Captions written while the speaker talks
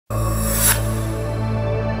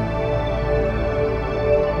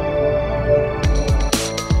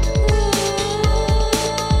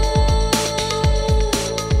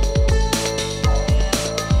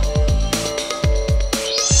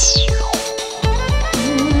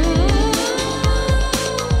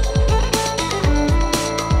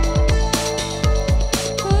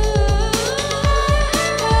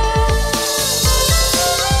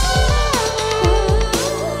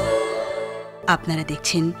আপনারা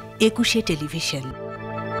দেখছেন একুশে টেলিভিশন।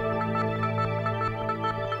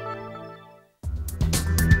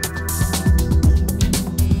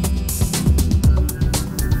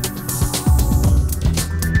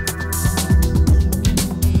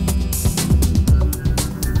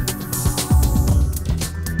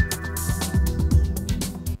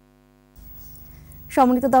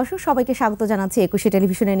 সম্মানিত দর্শক, সবাইকে স্বাগত জানাচ্ছি একুশে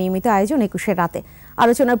টেলিভিশনের নিয়মিত আয়োজন একুশের রাতে।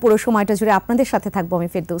 আলোচনার পুরো সময়টা জুড়ে আপনাদের সাথে থাকবো আমি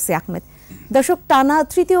ফেরদৌসী আহমেদ। দর্শক, টানা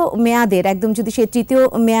তৃতীয় মেয়াদের যদি সেই তৃতীয়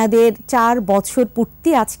মেয়াদের 4 বছর পূর্তি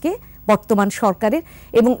আজকে বর্তমান সরকারের,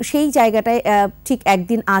 এবং সেই জায়গাটায় ঠিক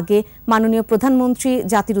একদিন আগে মাননীয় প্রধানমন্ত্রী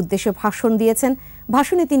জাতির উদ্দেশ্যে ভাষণ দিয়েছেন।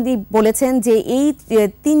 ভাষণে তিনি বলেছেন যে এই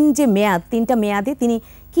তিনটা মেয়াদে তিনি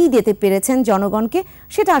কি দিতে পেরেছেন জনগণকে,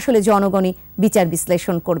 সেটা আসলে জনগণই বিচার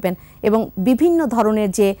বিশ্লেষণ করবেন, এবং বিভিন্ন ধরনের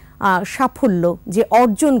যে সাফল্য, যে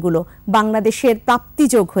অর্জনগুলো বাংলাদেশের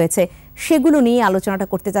প্রাপ্তিযোগ হয়েছে, সেগুলো নিয়ে আলোচনাটা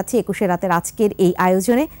করতে যাচ্ছি একুশে রাতের আজকের এই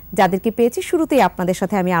আয়োজনে। যাদেরকে পেয়েছি শুরুতেই আপনাদের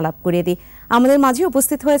সাথে আমি আলাপ করিয়ে দিই। আমাদের মাঝে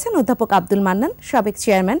উপস্থিত হয়েছেন অধ্যাপক আব্দুল মান্নান, সাবেক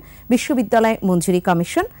চেয়ারম্যান বিশ্ববিদ্যালয় মঞ্জুরি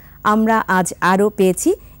কমিশন। আমরা আজ আরও পেয়েছি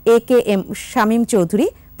AKM শামীম চৌধুরী,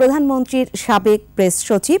 প্রধানমন্ত্রীর সাবেক প্রেস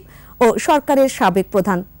সচিব ও সরকারের সাবেক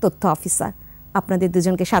প্রধান তথ্য অফিসার। আপনাদের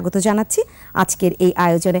দুজনকে স্বাগত জানাচ্ছি আজকের এই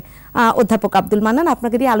আয়োজনে। অধ্যাপক আব্দুল মান্নান,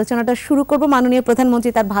 আপনাকে দিয়ে আলোচনাটা শুরু করব। মাননীয়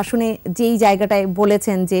প্রধানমন্ত্রী তার ভাষণে যেই জায়গাটায়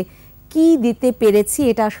বলেছেন যে কি দিতে পেরেছি,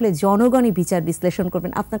 এটা আসলে জনগণই বিচার বিশ্লেষণ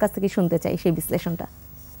করবেন, আপনার কাছ থেকে শুনতে চাই সেই বিশ্লেষণটা।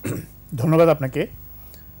 ধন্যবাদ আপনাকে।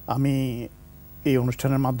 আমি এই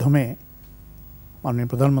অনুষ্ঠানের মাধ্যমে মাননীয়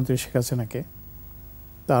প্রধানমন্ত্রী শেখ হাসিনাকে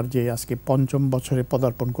তার যে আজকে 5ম বছরে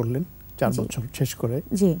পদার্পণ করলেন, 4 বছর শেষ করে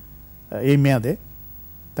এই মেয়াদে,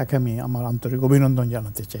 তাকে আমি আমার আন্তরিক অভিনন্দন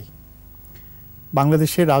জানাতে চাই।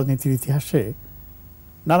 বাংলাদেশের রাজনীতির ইতিহাসে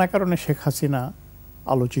নানা কারণে শেখ হাসিনা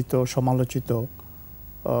আলোচিত, সমালোচিত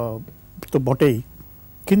তো বটেই,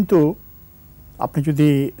 কিন্তু আপনি যদি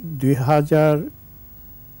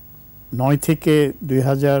 2009 থেকে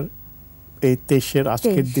 2023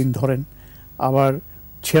 আজকের দিন ধরেন, আবার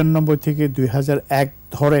 96 থেকে 2001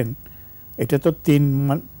 ধরেন, এটা তো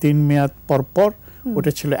তিন মেয়াদ পর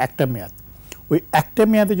ওটা ছিল একটা মেয়াদ। ওই একটা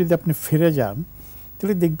মেয়াদে যদি আপনি ফিরে যান,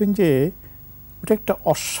 তাহলে দেখবেন যে ওটা একটা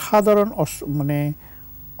অসাধারণ,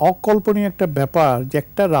 অকল্পনীয় একটা ব্যাপার যে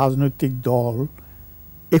একটা রাজনৈতিক দল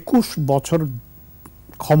 21 বছর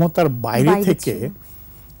ক্ষমতার বাইরে থেকে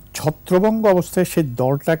ছত্রভঙ্গ অবস্থায় সেই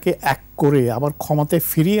দলটাকে এক করে আবার ক্ষমতায়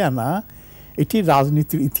ফিরিয়ে আনা, এটি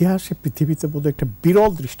রাজনীতির ইতিহাসে পৃথিবীতে বোধহয় একটা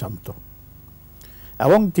বিরল দৃষ্টান্ত।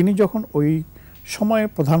 এবং তিনি যখন ওই সময়ে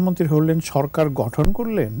প্রধানমন্ত্রী হলেন, সরকার গঠন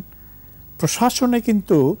করলেন, প্রশাসনে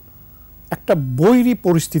কিন্তু একটা বৈরী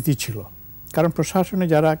পরিস্থিতি ছিল। কারণ প্রশাসনে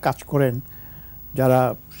যারা কাজ করেন, যারা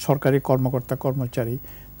সরকারি কর্মকর্তা কর্মচারী,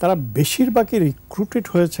 তারা বেশিরভাগই রিক্রুটেড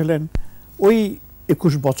হয়েছিলেন ওই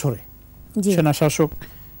 21 বছরে, সেনা শাসক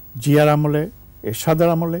জিয়ার আমলে, এরশাদের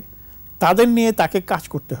আমলে। তাদের নিয়ে তাকে কাজ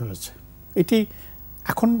করতে হয়েছে। এটি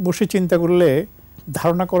এখন বসে চিন্তা করলে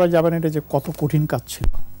ধারণা করা যাবে না এটা যে কত কঠিন কাজ ছিল।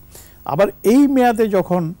 আবার এই মেয়াদে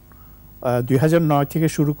যখন 2009 থেকে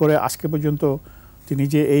শুরু করে আজকে পর্যন্ত তিনি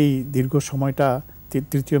যে এই দীর্ঘ সময়টা,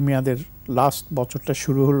 তৃতীয় মেয়াদের লাস্ট বছরটা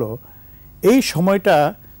শুরু হলো, এই সময়টা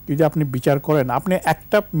যদি আপনি বিচার করেন, আপনি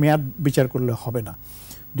একটা মেয়াদ বিচার করলে হবে না।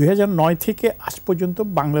 2009 থেকে আজ পর্যন্ত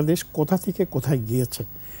বাংলাদেশ কোথা থেকে কোথায় গিয়েছে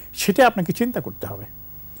সেটা আপনাকে চিন্তা করতে হবে।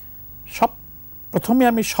 প্রথমে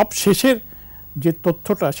আমি সব শেষের যে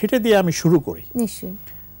তথ্যটা, সেটা দিয়ে আমি শুরু করি। নিশ্চয়ই।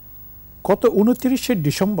 গত 29শে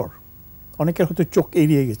ডিসেম্বর, অনেকের হয়তো চোখ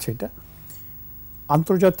এড়িয়ে গেছে, এটা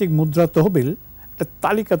আন্তর্জাতিক মুদ্রা তহবিল একটা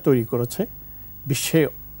তালিকা তৈরি করেছে বিশ্বে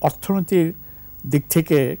অর্থনীতির দিক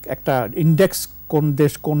থেকে, একটা ইন্ডেক্স,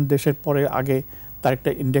 কোন দেশের পরে আগে, তার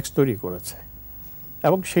একটা ইন্ডেক্স তৈরি করেছে।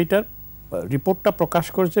 এবং সেইটার রিপোর্টটা প্রকাশ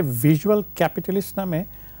করেছে ভিজুয়াল ক্যাপিটালিস্ট নামে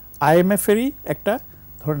IMF-এরই একটা,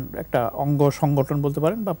 ধরেন একটা অঙ্গ সংগঠন বলতে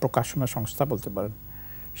পারেন বা প্রকাশনা সংস্থা বলতে পারেন।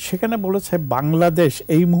 সেখানে বলেছে বাংলাদেশ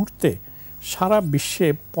এই মুহূর্তে সারা বিশ্বে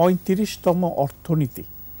 35তম অর্থনীতি,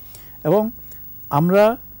 এবং আমরা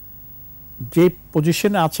যে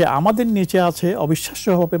পজিশনে আছে, আমাদের নিচে আছে,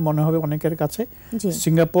 অবিশ্বাস্যভাবে মনে হবে অনেকের কাছে,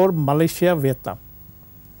 সিঙ্গাপুর, মালয়েশিয়া, ভিয়েতনাম।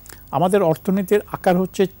 আমাদের অর্থনীতির আকার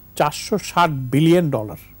হচ্ছে $460 বিলিয়ন।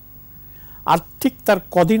 আর ঠিক তার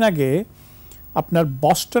কদিন আগে আপনার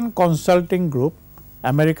বস্টন কনসাল্টিং গ্রুপ,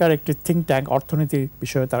 আমেরিকার একটি থিঙ্ক ট্যাঙ্ক, অর্থনীতির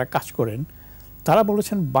বিষয়ে তারা কাজ করেন, তারা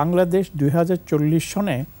বলেছেন বাংলাদেশ 2040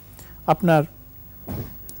 সনে আপনার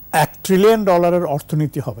 $1 ট্রিলিয়ন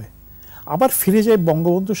অর্থনীতি হবে। আবার ফিরে যায়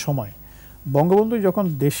বঙ্গবন্ধুর সময়। বঙ্গবন্ধু যখন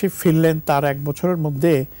দেশে ফিরলেন, তার 1 বছরের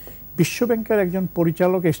মধ্যে বিশ্বব্যাংকের একজন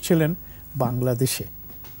পরিচালক এসেছিলেন বাংলাদেশে।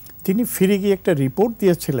 তিনি ফিরে গিয়ে একটা রিপোর্ট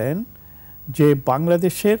দিয়েছিলেন যে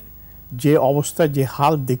বাংলাদেশের যে অবস্থা, যে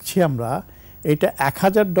হাল দেখছি আমরা, এটা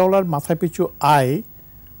 $1000 মাথাপিছু আয়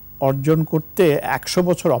অর্জন করতে 100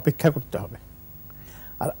 বছর অপেক্ষা করতে হবে।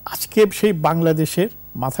 আর আজকে সেই বাংলাদেশের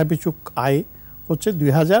মাথাপিছু আয় হচ্ছে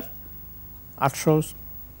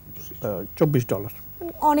 $2824।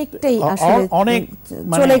 অনেকটাই আসলে অনেক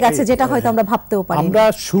চলে গেছে, যেটা হয়তো আমরা ভাবতেও পারি। আমরা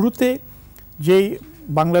শুরুতে যেই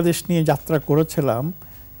বাংলাদেশ নিয়ে যাত্রা করেছিলাম,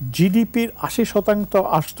 জিডিপির 80%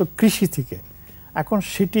 আসতো কৃষি থেকে, এখন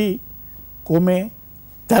সেটি কমে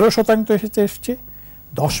 13% এসছে।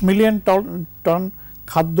 10 মিলিয়ন টন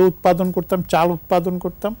খাদ্য উৎপাদন করতাম, চাল উৎপাদন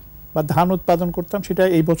করতাম বা ধান উৎপাদন করতাম, সেটা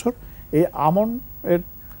এই বছর এই আমন এর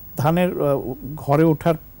ধানের ঘরে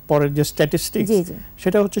ওঠার পরের যে স্ট্যাটিস্টিক্স,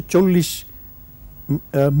 সেটা হচ্ছে $40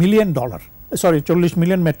 মিলিয়ন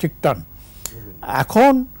মেট্রিক টন।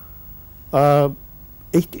 এখন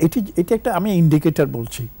এটা একটা আমি ইন্ডিকেটর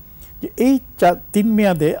বলছি যে এই 3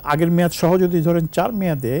 মেয়াদে, আগের মেয়াদ সহ যদি ধরেন 4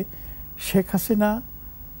 মেয়াদে শেখ হাসিনা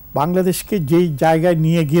বাংলাদেশকে যেই জায়গায়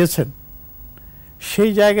নিয়ে গিয়েছেন,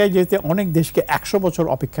 সেই জায়গায় যেতে অনেক দেশকে 100 বছর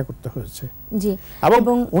অপেক্ষা করতে হয়েছে।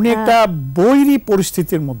 এবং উনি একটা বৈরী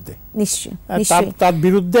পরিস্থিতির মধ্যে, নিশ্চয়ই তার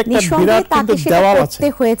বিরুদ্ধে একটা বিরাট কিন্তু দেওয়াল আছে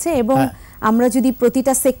হয়েছে। এবং আমরা যদি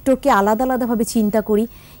প্রতিটা সেক্টরকে আলাদা আলাদাভাবে চিন্তা করি,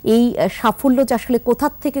 এই সাফল্য আসলে কোথা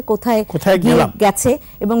থেকে কোথায় গেছে,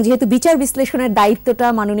 এবং যেহেতু বিচার বিশ্লেষণের দায়িত্বটা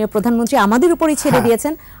মাননীয় প্রধানমন্ত্রী আমাদের উপরই ছেড়ে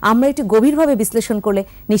দিয়েছেন, আমরা একটু গভীরভাবে বিশ্লেষণ করলে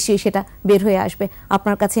নিশ্চয়ই সেটা বের হয়ে আসবে।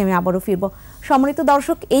 আপনার কাছে আমি আবারও ফিরব। সম্মানিত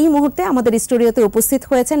দর্শক, এই মুহূর্তে আমাদের স্টুডিওতে উপস্থিত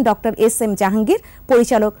হয়েছেন ডক্টর এস.এম. জাহাঙ্গীর,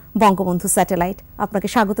 পরিচালক, বঙ্গবন্ধু স্যাটেলাইট। আপনাকে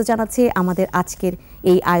স্বাগত জানাচ্ছি আমাদের আজকের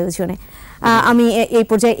এই আয়োজনে। আমি এই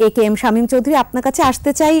পর্যায়ে এ.কে.এম. শামীম চৌধুরী আপনার কাছে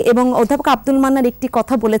আসতে চাই। এবং অধ্যাপক আব্দুল মান্নান একটি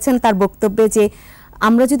কথা বলেছেন তার বক্তব্যে, যে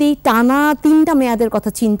আমরা যদি টানা 3টা মেয়াদের কথা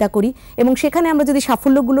চিন্তা করি এবং সেখানে আমরা যদি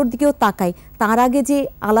সাফল্যগুলোর দিকেও তাকাই, তার আগে যে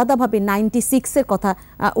আলাদাভাবে 96-এর কথা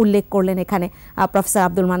উল্লেখ করলেন এখানে প্রফেসর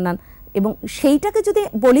আব্দুল মান্নান, এবং সেইটাকে যদি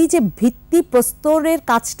বলি যে ভিত্তি প্রস্তরের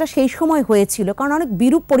কাজটা সেই সময় হয়েছিল, কারণ অনেক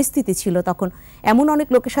বিরূপ পরিস্থিতি ছিল তখন, এমন অনেক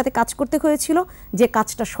লোকের সাথে কাজ করতে হয়েছিল যে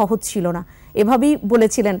কাজটা সহজ ছিল না, এভাবেই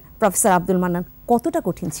বলেছিলেন প্রফেসর আব্দুল মান্নান। কতটা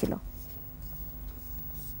কঠিন ছিল?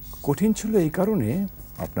 কঠিন ছিল এই কারণে,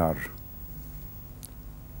 আপনার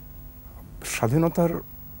স্বাধীনতার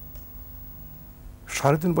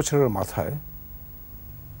 3.5 বছরের মাথায়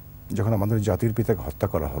যখন আমাদের জাতির পিতাকে হত্যা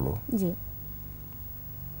করা হলো,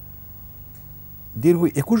 দীর্ঘ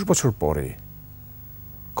 21 বছর পরে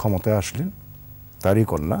ক্ষমতায় আসলেন তারই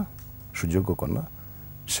কন্যা, সুযোগ্য কন্যা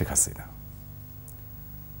শেখ হাসিনা।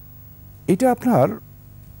 এটা আপনার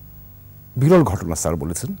বিরল ঘটনা স্যার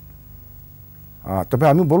বলেছেন। তবে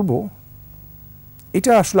আমি বলবো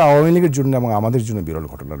এটা আসলে আওয়ামী লীগের জন্য এবং আমাদের জন্য বিরল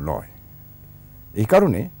ঘটনা নয়। এই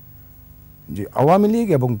কারণে যে আওয়ামী লীগ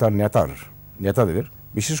এবং তার নেতাদের,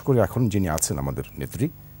 বিশেষ করে এখন যিনি আছেন আমাদের নেত্রী,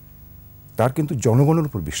 তার কিন্তু জনগণের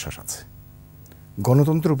উপর বিশ্বাস আছে,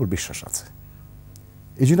 গণতন্ত্রের উপর বিশ্বাস আছে।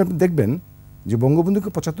 এই জন্য আপনি দেখবেন যে বঙ্গবন্ধুকে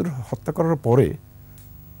 75 হত্যা করার পরে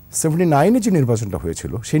 79-এ যে নির্বাচনটা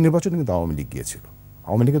হয়েছিল, সেই নির্বাচনে কিন্তু আওয়ামী লীগ গিয়েছিল,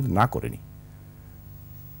 আওয়ামী লীগ কিন্তু না করেনি,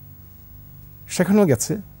 সেখানেও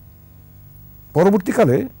গেছে।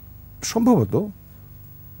 পরবর্তীকালে সম্ভবত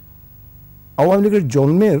আওয়ামী লীগের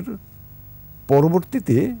জন্মের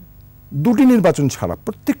পরবর্তীতে 2টি নির্বাচন ছাড়া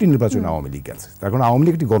প্রত্যেকটি নির্বাচনে আওয়ামী লীগ গেছে। তার কারণ আওয়ামী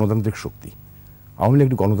লীগ একটি গণতান্ত্রিক শক্তি, আওয়ামী লীগ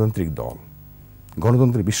একটি গণতান্ত্রিক দল,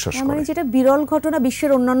 গণতন্ত্রে বিশ্বাস করে। মানে যেটা বিরল ঘটনা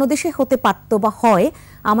বিশ্বের অন্যান্য দেশে হতে পারতো বা হয়,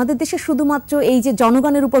 আমাদের দেশে শুধুমাত্র এই যে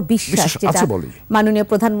জনগণের উপর বিশ্বাস, যেটা মাননীয়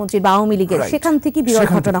প্রধানমন্ত্রী বা আওয়ামী লীগের, সেখান থেকে বিরল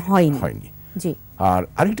ঘটনা হয়নি। জি। আর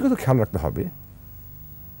আরেকটি কথা খেয়াল রাখতে হবে,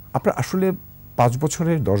 আপনার আসলে 5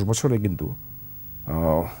 বছরে 10 বছরে কিন্তু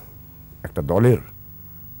একটা দলের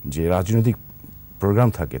যে রাজনৈতিক প্রোগ্রাম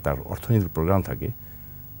থাকে, তার অর্থনৈতিক প্রোগ্রাম থাকে,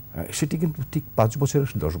 সেটি কিন্তু ঠিক 5 বছরে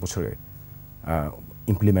 10 বছরে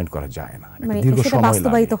ইমপ্লিমেন্ট করা যায় না, দীর্ঘ সময়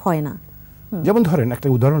লাগে, হয় না। যেমন ধরেন একটা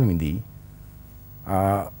উদাহরণ আমি দিই,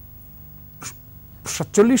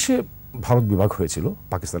 47-এ ভারত বিভাগ হয়েছিল,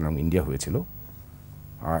 পাকিস্তান এবং ইন্ডিয়া হয়েছিল।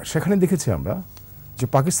 সেখানে দেখেছি আমরা যে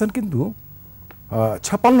পাকিস্তান কিন্তু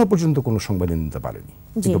 56 পর্যন্ত কোনো সংবিধান দিতে পারেনি,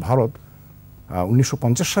 কিন্তু ভারত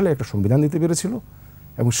 1950 সালে একটা সংবিধান দিতে পেরেছিল,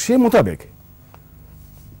 এবং সে মোতাবেক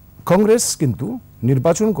কংগ্রেস কিন্তু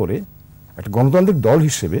নির্বাচন করে একটা গণতান্ত্রিক দল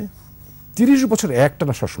হিসেবে 30 বছর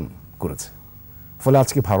একটানা শাসন করেছে। ফলে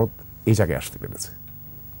আজকে ভারত এই জায়গায় আসতে পেরেছে।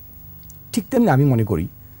 ঠিক তেমনি আমি মনে করি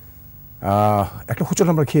একটা হোঁচট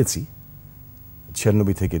আমরা খেয়েছি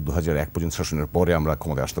 96 থেকে 2001 পর্যন্ত শাসনের পরে, আমরা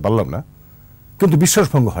ক্ষমতায় আসতে পারলাম না, কিন্তু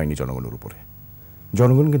বিশ্বাসভঙ্গ হয়নি জনগণের উপরে।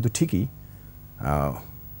 জনগণ কিন্তু ঠিকই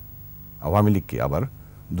আওয়ামী লীগকে আবার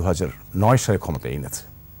 2009 সালে ক্ষমতায় এনেছে।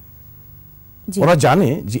 ওরা জানে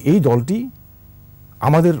যে এই দলটি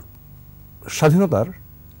আমাদের স্বাধীনতার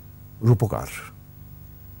রূপকার,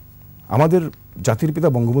 আমাদের জাতির পিতা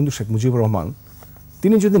বঙ্গবন্ধু শেখ মুজিবুর রহমান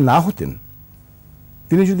তিনি যদি না হতেন,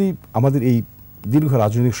 তিনি যদি আমাদের এই দীর্ঘ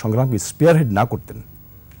রাজনৈতিক সংগ্রামকে স্পিয়ারহেড না করতেন,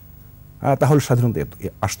 তাহলে স্বাধীনতা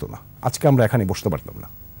আসতো না, আজকে আমরা এখানে বসতে পারতাম না।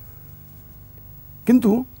 কিন্তু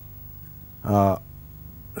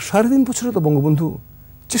 3.5 বছরে তো বঙ্গবন্ধু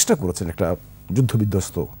চেষ্টা করেছেন একটা যুদ্ধ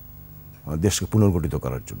বিধ্বস্ত দেশকে পুনর্গঠিত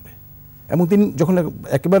করার জন্য, এবং তিনি যখন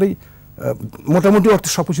একেবারেই মোটামুটি অর্থে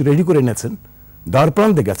সব কিছু রেডি করে এনেছেন,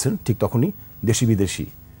 দ্বারপ্রান্তে গেছেন, ঠিক তখনই দেশি বিদেশি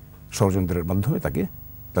ষড়যন্ত্রের মাধ্যমে তাকে,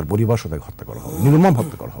 তার পরিবার সহ তাকে হত্যা করা হলো, নির্মম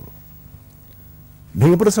হত্যা করা হলো।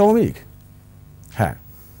 ভেঙে পড়েছে আওয়ামী লীগ, হ্যাঁ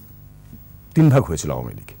 3 ভাগ হয়েছিল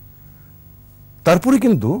আওয়ামী লীগ। তারপরে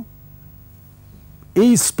কিন্তু এই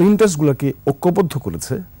স্প্লিন্টার্সগুলোকে ঐক্যবদ্ধ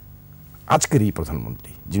করেছে আজকের এই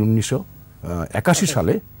প্রধানমন্ত্রী, যিনি 1981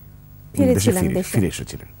 সালে ফিরে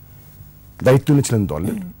এসেছিলেন, দায়িত্ব নিয়েছিলেন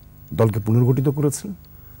দলকে পুনর্গঠিত করেছেন,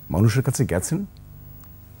 মানুষের কাছে গেছেন।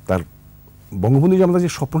 তার বঙ্গবন্ধু যে আমাদের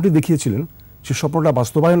যে স্বপ্নটি দেখিয়েছিলেন, সেই স্বপ্নটা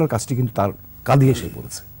বাস্তবায়নের কাজটি কিন্তু তার কাঁধে এসে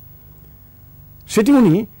পড়েছে। সেটি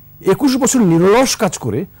উনি 21 বছর নিরলস কাজ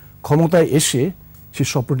করে ক্ষমতায় এসে সেই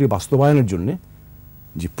স্বপ্নটি বাস্তবায়নের জন্য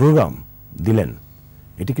যে প্রোগ্রাম দিলেন,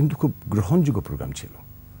 এটি কিন্তু খুব গ্রহণযোগ্য প্রোগ্রাম ছিল।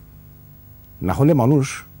 না হলে মানুষ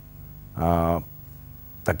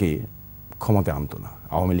তাকে ক্ষমতায় আনতো না,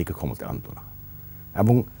 আওয়ামী লীগকে ক্ষমতায় আনতো না।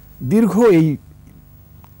 এবং দীর্ঘ এই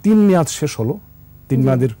 3 মেয়াদ শেষ হলো, 3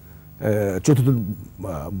 মেয়াদের 4র্থ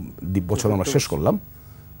বছর আমরা শেষ করলাম,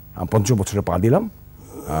 5ম বছরে পা দিলাম।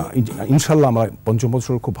 ইনশাল্লাহ আমরা 5ম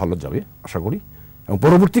বছর খুব ভালো যাবে আশা করি, এবং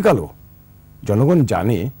পরবর্তীকালেও জনগণ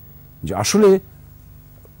জানে যে আসলে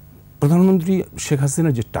প্রধানমন্ত্রী শেখ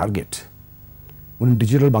হাসিনার যে টার্গেট, উনি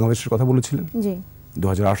ডিজিটাল বাংলাদেশের কথা বলেছিলেন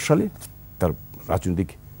 2008 সালে তার রাজনৈতিক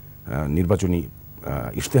নির্বাচনী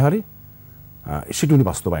ইশতেহারে, সেটি উনি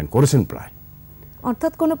বাস্তবায়ন করেছেন প্রায়।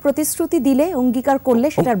 অর্থাৎ কোন প্রতিশ্রুতি দিলে, অঙ্গীকার করলে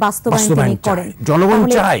সেটার বাস্তবায়ন তিনি করেন, জনগণ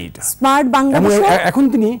চায় স্মার্ট বাংলাদেশ। এখন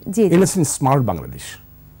তিনি এনেছেন স্মার্ট বাংলাদেশ।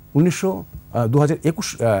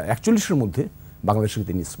 2041 মধ্যে বাংলাদেশকে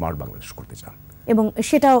তিনি স্মার্ট বাংলাদেশ করতে চান, এবং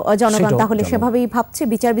সেটাও জনগণ তাহলে সেভাবেই ভাবছে।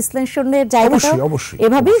 বিচার বিশ্লেষণের জায়গাটা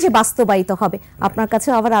এভাবেই যে বাস্তবায়িত হবে। আপনার কাছে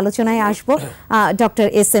আবার আলোচনায় আসব। Doctor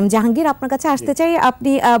SM. জাহাঙ্গীর, আপনার কাছে আসতে চাই।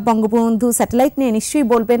 আপনি বঙ্গবন্ধু স্যাটেলাইট নিয়ে নিশ্চয়ই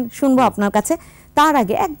বলবেন, শুনবো আপনার কাছে। তার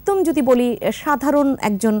আগে একদম যদি বলি, সাধারণ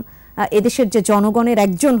একজন এদেশের যে জনগণের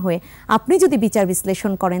একজন হয়ে আপনি যদি বিচার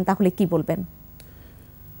বিশ্লেষণ করেন, তাহলে কি বলবেন?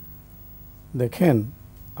 দেখেন,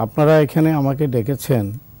 আপনারা এখানে আমাকে ডেকেছেন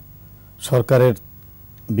সরকারের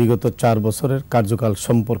বিগত 4 বছরের কার্যকাল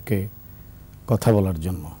সম্পর্কে কথা বলার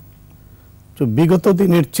জন্য। তো বিগত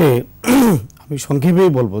দিনের চেয়ে আমি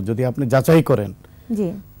সংক্ষেপেই বলবো, যদি আপনি যাচাই করেন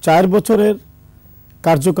 4 বছরের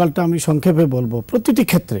কার্যকালটা আমি সংক্ষেপে বলবো। প্রতিটি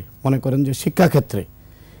ক্ষেত্রে, মনে করেন যে শিক্ষাক্ষেত্রে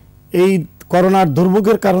এই করোনার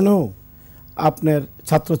দুর্ভোগের কারণেও আপনার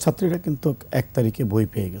ছাত্রছাত্রীরা কিন্তু 1 তারিখে বই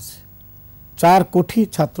পেয়ে গেছে। 4 কোটি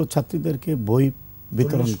ছাত্রছাত্রীদেরকে বই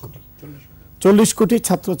বিতরণ করে 40 কোটি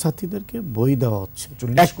ছাত্রছাত্রীদেরকে বই দেওয়া হচ্ছে।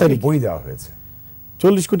 1 তারিখ বই দেওয়া হয়েছে,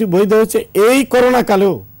 40 কোটি বই দেওয়া হয়েছে। এই করোনা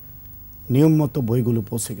কালেও নিয়ম মতো বইগুলো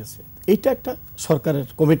পৌঁছে গেছে। এইটা একটা সরকারের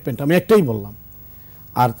কমিটমেন্ট, আমি একটাই বললাম।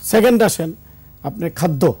 আর সেকেন্ড আসেন আপনি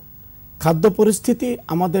খাদ্য পরিস্থিতি,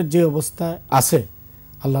 আমাদের যে অবস্থায় আছে,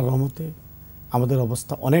 আল্লাহর রহমতে আমাদের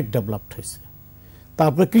অবস্থা অনেক ডেভেলপড হয়েছে।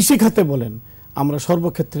 তারপরে কৃষি খাতে বলেন, আমরা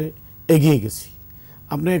সর্বক্ষেত্রে এগিয়ে গেছি।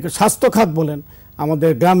 আপনি স্বাস্থ্য খাত বলেন,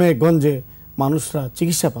 আমাদের গ্রামে গঞ্জে মানুষরা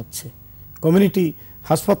চিকিৎসা পাচ্ছে, কমিউনিটি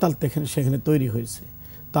হাসপাতাল সেখানে তৈরি হয়েছে।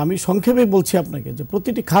 তো আমি সংক্ষেপে বলছি আপনাকে যে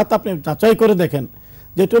প্রতিটি খাত আপনি যাচাই করে দেখেন,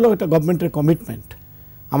 যেটা হলো একটা গভর্নমেন্টের কমিটমেন্ট।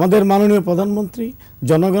 আমাদের মাননীয় প্রধানমন্ত্রী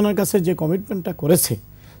জনগণের কাছে যে কমিটমেন্টটা করেছে,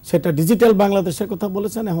 সেটা ডিজিটাল বাংলাদেশের কথা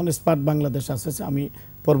বলেছেন, এখন স্মার্ট বাংলাদেশ আসছে। আমি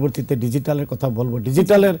পরবর্তীতে ডিজিটালের কথা বলবো।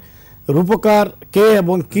 ডিজিটালের রূপকার কে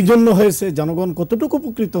এবং কি জন্য হয়েছে, জনগণ কতটুকু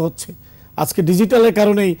উপকৃত হচ্ছে। আজকে ডিজিটালের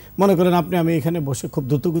কারণেই মনে করেন আমি এখানে বসে খুব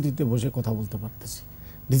দ্রুতগতিতে বসে কথা বলতে পারতেছি।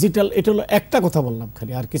 ডিজিটাল, এটা হলো একটা কথা বললাম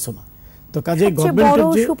খালি, আর কিছু না। তো কাজে গভর্নমেন্টের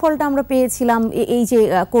যে সুফলটা আমরা পেয়েছিলাম এই যে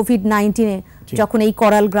কোভিড-19 যখন এই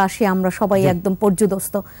করাল গ্রাসে আমরা সবাই একদম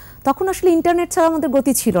পর্যুদস্ত, তখন আসলে ইন্টারনেট ছাড়া আমাদের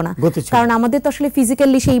গতি ছিল না, কারণ আমাদের তো আসলে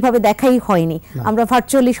ফিজিক্যালি সেইভাবে দেখাই হয়নি। আমরা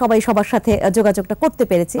ভার্চুয়ালি সবাই সবার সাথে যোগাযোগটা করতে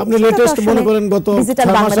পেরেছি। আপনি লেটেস্ট মনে করেন গত 6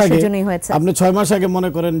 মাস আগে, আপনি 6 মাস আগে মনে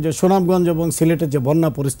করেন যে সুনামগঞ্জ এবং সিলেটের যে বন্যা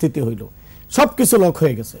পরিস্থিতি হইল, সবকিছু লক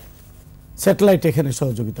হয়ে গেছে। স্যাটেলাইট এখানে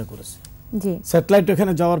সহযোগিতা করেছে। স্যাটেলাইট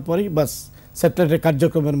এখানে যাওয়ার পরেই বাস স্যাটেলাইটের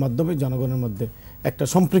কার্যক্রমের মাধ্যমে জনগণের মধ্যে একটা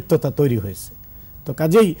সম্পৃক্ততা তৈরি হয়েছে। তো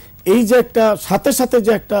কাজেই এই যে একটা সাথে সাথে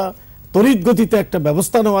যে একটা তড়িৎ গতিতে একটা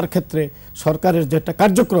ব্যবস্থা নেওয়ার ক্ষেত্রে সরকারের যে একটা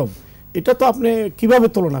কার্যক্রম, এটা তো আপনি কিভাবে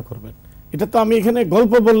তুলনা করবেন? এটা তো আমি এখানে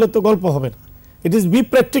গল্প বললে তো গল্প হবে না। It is B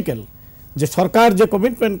practical. যে সরকার যে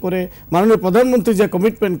কমিটমেন্ট করে, মাননীয় প্রধানমন্ত্রী যে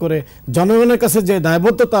কমিটমেন্ট করে, জনগণের কাছে যে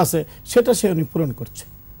দায়বদ্ধতা আছে সেটা সে উনি পূরণ করছে,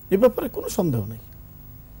 এ ব্যাপারে কোনো সন্দেহ নেই।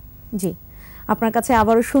 জি, আপনার কাছে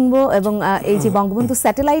আবারও শুনবো এবং এই যে বঙ্গবন্ধু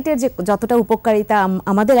স্যাটেলাইটের যে যতটা উপকারিতা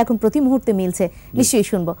আমাদের এখন প্রতি মুহূর্তে মিলছে নিশ্চয়ই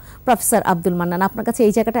শুনবো। প্রফেসর আব্দুল মান্নান, আপনার কাছে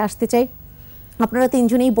এই জায়গাটা আসতে চাই। আপনারা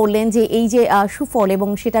তিনজনেই বললেন যে এই যে সুফল এবং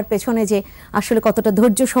সেটার পেছনে যে আসলে কতটা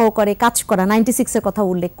ধৈর্য সহকারে কাজ করা, 96-এর কথা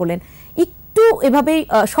উল্লেখ করলেন। একটু এভাবেই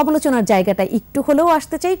সমালোচনার জায়গাটা একটু হলেও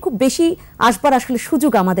আসতে চাই, খুব বেশি আসবার আসলে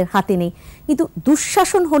সুযোগ আমাদের হাতে নেই, কিন্তু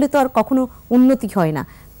দুঃশাসন হলে তো আর কখনো উন্নতি হয় না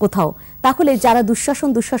কোথাও। তাহলে যারা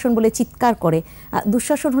দুঃশাসন বলে চিৎকার করে,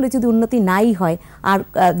 দুঃশাসন হলে যদি উন্নতি নাই হয়, আর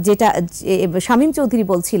যেটা শামীম চৌধুরী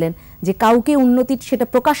বলছিলেন যে কাউকে উন্নতির সেটা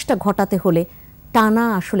প্রকাশটা ঘটাতে হলে টানা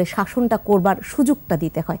আসলে শাসনটা করবার সুযোগটা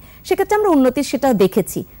দিতে হয়, সেক্ষেত্রে আমরা উন্নতির সেটা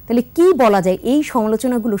দেখেছি। তাহলে কি বলা যায়, এই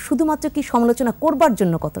সমালোচনাগুলো শুধুমাত্র কি সমালোচনা করবার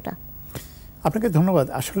জন্য কতটা? আপনাকে ধন্যবাদ।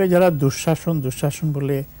 আসলে যারা দুঃশাসন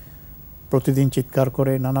বলে প্রতিদিন চিৎকার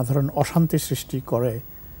করে, নানা ধরনের অশান্তি সৃষ্টি করে,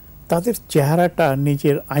 তাদের চেহারাটা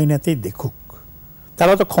নিজের আয়নাতেই দেখুক।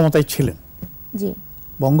 তারা তো ক্ষমতায় ছিলেন। জি,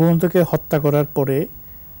 বঙ্গবন্ধুকে হত্যা করার পরে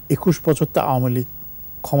 21 বছর তো আওয়ামী লীগ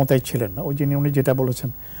ক্ষমতায় ছিলেন না। ওই উনি যেটা বলেছেন,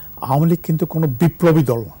 আওয়ামী লীগ কিন্তু কোনো বিপ্লবী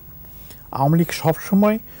দল না। আওয়ামী লীগ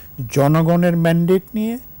সবসময় জনগণের ম্যান্ডেট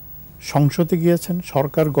নিয়ে সংসদে গিয়েছেন,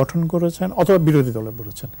 সরকার গঠন করেছেন, অথবা বিরোধী দলে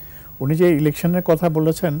বলেছেন। উনি যে ইলেকশনের কথা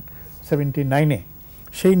বলেছেন 79-এ,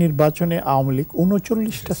 সেই নির্বাচনে আওয়ামী লীগ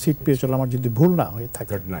 39টা সিট পেয়েছিল, আমার যদি ভুল না হয়ে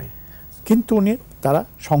থাকে। কিন্তু তারা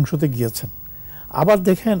সংসদে গিয়েছেন। আবার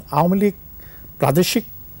দেখেন, আওয়ামী লীগ প্রাদেশিক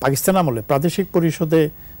পাকিস্তান আমলে প্রাদেশিক পরিষদে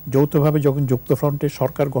যৌথভাবে যখন যুক্তফ্রন্টে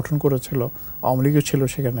সরকার গঠন করেছিল, আওয়ামী লীগও ছিল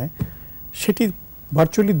সেখানে, সেটি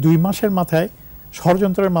ভার্চুয়ালি 2 মাসের মাথায়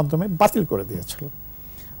ষড়যন্ত্রের মাধ্যমে বাতিল করে দিয়েছিল।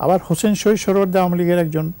 আবার হোসেন শহীদ সোহরাওয়ার্দী আওয়ামী লীগের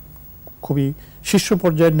একজন খুবই শীর্ষ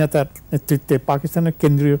পর্যায়ের নেতার নেতৃত্বে পাকিস্তানের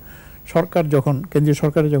কেন্দ্রীয় সরকারে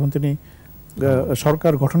যখন তিনি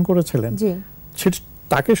সরকার গঠন করেছিলেন,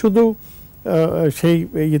 তাকে শুধু সেই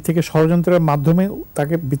ইয়ে থেকে ষড়যন্ত্রের মাধ্যমে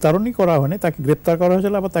তাকে বিতাড়নই করা হয়নি, তাকে গ্রেপ্তার করা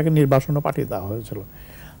হয়েছিল, আবার তাকে নির্বাসনও পাঠিয়ে দেওয়া হয়েছিল।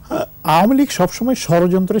 আওয়ামী লীগ সবসময়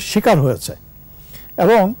ষড়যন্ত্রের শিকার হয়েছে।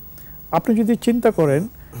 এবং আপনি যদি চিন্তা করেন,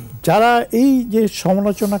 যারা এই যে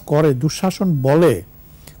সমালোচনা করে, দুঃশাসন বলে,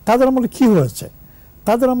 তাদের আমলে কি হয়েছে?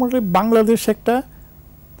 তাদের আমলে বাংলাদেশ একটা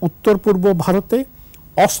উত্তর পূর্ব ভারতে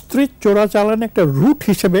অস্ত্রের চোরাচালানের একটা রুট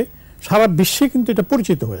হিসেবে সারা বিশ্বে কিন্তু এটা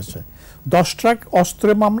পরিচিত হয়েছে। 10 ট্রাক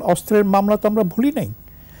অস্ত্রের মামলা তো আমরা ভুলি নাই।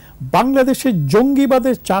 বাংলাদেশে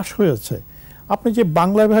জঙ্গিবাদের চাষ হয়েছে। আপনি যে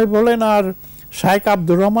বাংলা ভাই বলেন আর শায়েখ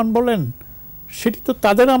আব্দুর রহমান বলেন, সেটি তো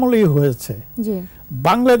তাদের আমলেই হয়েছে।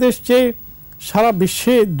 বাংলাদেশ যে সারা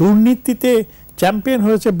বিশ্বে দুর্নীতিতে চ্যাম্পিয়ন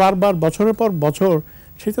হয়েছে বারবার, বছরের পর বছর,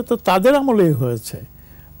 সেটা তো তাদের আমলেই হয়েছে।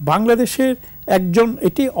 বাংলাদেশের একজন,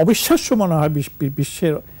 এটি অবিশ্বাস্য মনে হয়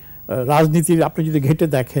বিশ্বের রাজনীতির, আপনি যদি ঘেঁটে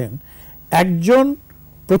দেখেন, একজন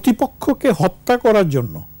প্রতিপক্ষকে হত্যা করার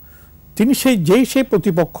জন্য, তিনি সেই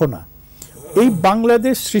প্রতিপক্ষ না, এই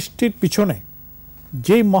বাংলাদেশ সৃষ্টির পিছনে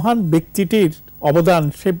যেই মহান ব্যক্তিটির অবদান,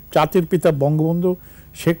 সে জাতির পিতা বঙ্গবন্ধু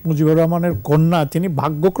শেখ মুজিবুর রহমানের কন্যা, তিনি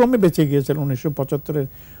ভাগ্যক্রমে বেঁচে গিয়েছেন 1975-এর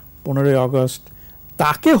 15ই আগস্ট।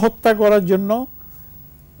 তাকে হত্যা করার জন্য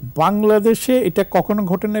বাংলাদেশে এটা কখনো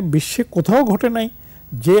ঘটে নাই, বিশ্বে কোথাও ঘটে নাই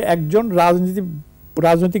যে একজন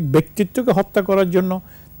রাজনৈতিক ব্যক্তিত্বকে হত্যা করার জন্য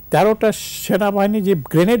 13টা সেনাবাহিনী যে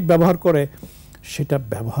গ্রেনেড ব্যবহার করে, সেটা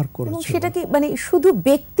ব্যবহার করেছে। সেটা কি মানে শুধু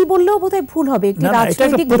ব্যক্তি বললেও বোধহয় ভুল হবে, একটি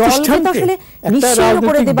রাজনৈতিক দলকে তো আসলে নিশ্চয়ই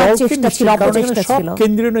করে দেবার চেষ্টা ছিল, অপচেষ্টা ছিল। সব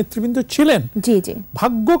কেন্দ্রীয় নেতৃবৃন্দ ছিলেন। জি জি।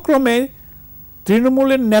 ভাগ্যক্রমে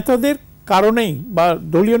তৃণমূলের নেতাদের কারণেই বা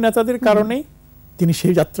দলীয় নেতাদের কারণেই তিনি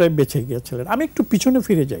সেই যাত্রায় বেঁচে গিয়েছিলেন। আমি একটু পিছনে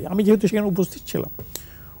ফিরে যাই, আমি যেহেতু সেখানে উপস্থিত ছিলাম।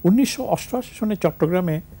 1988 সনে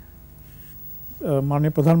চট্টগ্রামে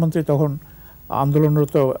মাননীয় প্রধানমন্ত্রী তখন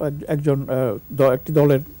আন্দোলনরত একটি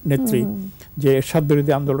দলের নেত্রী, যে এরশাদ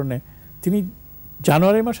বিরোধী আন্দোলনে, তিনি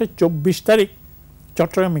জানুয়ারি মাসের 24 তারিখ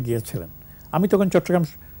চট্টগ্রামে গিয়েছিলেন। আমি তখন চট্টগ্রাম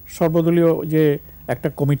সর্বদলীয় যে একটা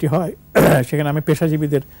কমিটি হয়, সেখানে আমি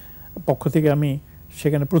পেশাজীবীদের পক্ষ থেকে আমি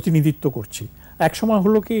সেখানে প্রতিনিধিত্ব করছি। এক সময়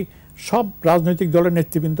হলো কি, সব রাজনৈতিক দলের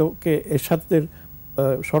নেতৃবৃন্দকে এরশাদের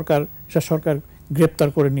সরকার গ্রেপ্তার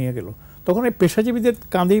করে নিয়ে গেল। তখন এই পেশাজীবীদের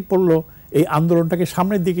কাঁধেই পড়লো এই আন্দোলনটাকে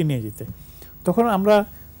সামনের দিকে নিয়ে যেতে। তখন আমরা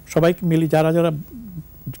সবাইকে মিলি, যারা যারা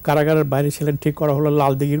কারাগারের বাইরে ছিলেন, ঠিক করা হলো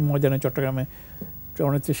লালদিঘির ময়দানে চট্টগ্রামে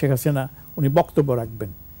জননেত্রী শেখ হাসিনা উনি বক্তব্য রাখবেন।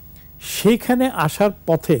 সেইখানে আসার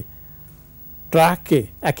পথে ট্রাকে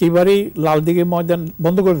একেবারেই লালদিঘির ময়দান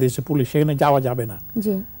বন্ধ করে দিয়েছে পুলিশ, সেখানে যাওয়া যাবে না,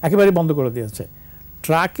 একেবারেই বন্ধ করে দিয়েছে।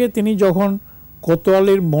 ট্রাকে তিনি যখন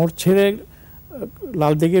কোতোয়ালির মোড় ছেড়ে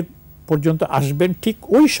লালদিঘির পর্যন্ত আসবেন, ঠিক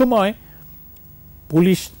ওই সময়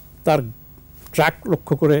পুলিশ তার ট্রাক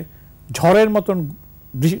লক্ষ্য করে ঝড়ের মতন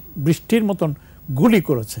বৃষ্টির মতন গুলি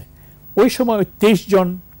করেছে। ওই সময় 23 জন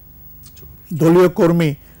দলীয় কর্মী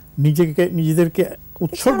নিজেদেরকে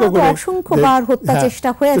উৎসর্গ করে অসংখ্যবার হত্যা চেষ্টা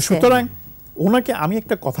হয়েছে। সুতরাং ওনাকে আমি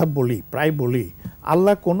একটা কথা বলি, প্রায় বলি,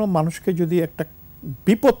 আল্লাহ কোনো মানুষকে যদি একটা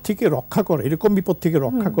বিপদ থেকে রক্ষা করে, এরকম বিপদ থেকে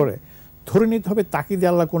রক্ষা করে, ধরে নিতে হবে তাকে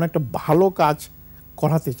দিয়ে আল্লাহ কোনো একটা ভালো কাজ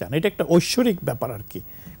করাতে চান। এটা একটা ঐশ্বরিক ব্যাপার আর কি,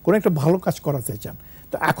 কোনো একটা ভালো কাজ করাতে চান।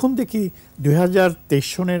 তো এখন দেখি 2023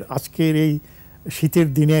 সনের আজকের এই শীতের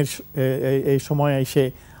দিনের এই সময় এসে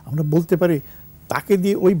আমরা বলতে পারি তাকে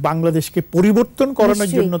দিয়ে ওই বাংলাদেশকে পরিবর্তন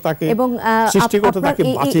করানোর জন্য তাকে এবং সৃষ্টিকর্তা তাকে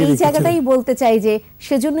বাঁচিয়ে রেখেছেন। এই জায়গাটাই বলতে চাই যে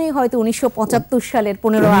সেজন্যই হয়তো 1975 সালের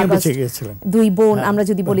 15 আগস্ট দুই বোন, আমরা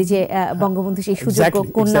যদি বলি যে বঙ্গবন্ধু সেই সুযোগ্য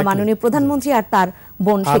কন্যা মাননীয় প্রধানমন্ত্রী আর তার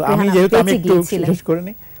বোন শেখ রেহানা বেঁচে গিয়েছিলেন। বিশেষ করে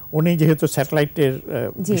উনি যেহেতু স্যাটেলাইটের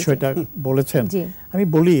বিষয়টা বলেছেন, আমি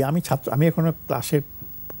বলি, আমি এখনো ক্লাসে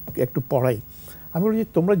একটু পড়াই, আমি বলি যে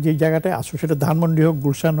তোমরা যে জায়গাটায় আসো সেটা ধানমন্ডি হোক,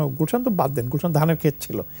 গুলশান হোক, গুলশান তো বাদ দেন, গুলশান ধানের ক্ষেত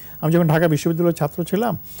ছিল। আমি যখন ঢাকা বিশ্ববিদ্যালয়ের ছাত্র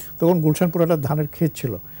ছিলাম তখন গুলশান পুরোটা ধানের ক্ষেত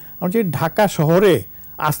ছিল। আমি যে ঢাকা শহরে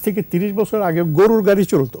আজ থেকে 30 বছর আগে গরুর গাড়ি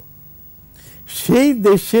চলতো, সেই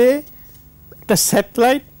দেশে একটা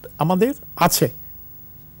স্যাটেলাইট আমাদের আছে,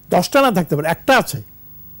 10টা না থাকতে পারে, একটা আছে,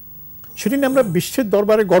 সেটি নিয়ে আমরা বিশ্বের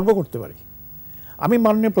দরবারে গর্ব করতে পারি। আমি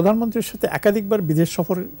মাননীয় প্রধানমন্ত্রীর সাথে একাধিকবার বিদেশ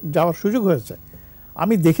সফরে যাওয়ার সুযোগ হয়েছে।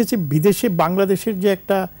 আমি দেখেছি বিদেশে বাংলাদেশের যে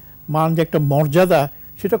একটা মান, যে একটা মর্যাদা,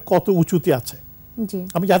 সেটা কত উঁচুতে আছে।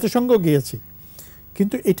 আমি জাতিসংঘ গিয়েছি,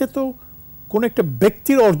 কিন্তু এটা তো কোনো একটা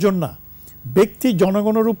ব্যক্তির অর্জন না। ব্যক্তি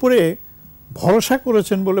জনগণের উপরে ভরসা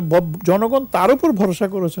করেছেন বলে, জনগণ তার উপর ভরসা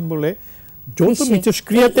করেছেন বলে যৌথ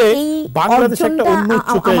মিথস্ক্রিয়াতে বাংলাদেশ একটা অন্য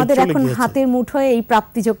উচ্চতায় আমাদের চলে এখন গিয়েছে। হাতের মুঠোয় এই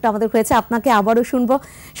প্রাপ্তিযোগটা আমাদের হয়েছে। আপনাকে আবারও শুনবো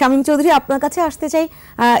শামীম চৌধুরী, আপনার কাছে আসতে চাই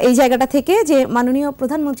এই জায়গাটা থেকে যে মাননীয়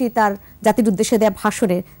প্রধানমন্ত্রী তার জাতির উদ্দেশ্যে দেয়া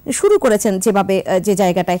ভাষণে শুরু করেছেন যেভাবে, যে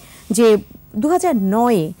জায়গাটায় যে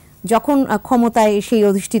 2009-এ যখন ক্ষমতায় সেই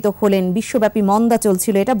অধিষ্ঠিত হলেন, বিশ্বব্যাপী মন্দা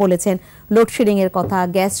চলছিল, এটা বলেছেন, লোডশেডিং এর কথা,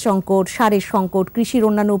 গ্যাস সংকট, সারের সংকট, কৃষির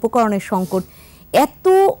অন্যান্য উপকরণের সংকট, এত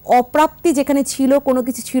অপ্রাপ্তি যেখানে ছিল, কোনো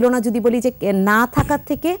কিছু ছিল না, যদি বলি যে না থাকার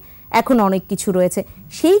থেকে এখন অনেক কিছু রয়েছে,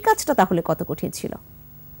 সেই কাজটা তাহলে কত কঠিন ছিল?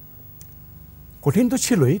 কঠিন তো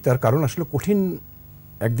ছিলই, তার কারণ আসলে কঠিন,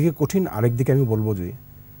 একদিকে কঠিন, আরেকদিকে আমি বলবো যে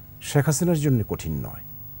শেখ হাসিনার জন্য কঠিন নয়।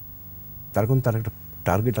 তার কারণ তার একটা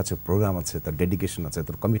টার্গেট আছে, প্রোগ্রাম আছে, তার ডেডিকেশন আছে,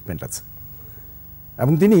 তার কমিটমেন্ট আছে,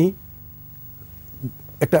 এবং তিনি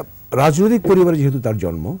একটা রাজনৈতিক পরিবারে যেহেতু তার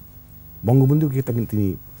জন্ম, বঙ্গবন্ধুকে তিনি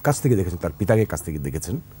কাছ থেকে দেখেছেন, তার পিতাকে কাছ থেকে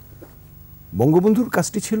দেখেছেন। বঙ্গবন্ধুর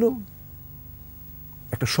কাজটি ছিল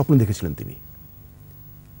একটা স্বপ্ন দেখেছিলেন তিনি,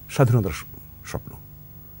 স্বাধীনতার স্বপ্ন।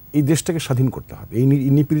 এই দেশটাকে স্বাধীন করতে হবে, এই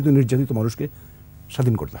নিপীড়িত নির্যাতিত মানুষকে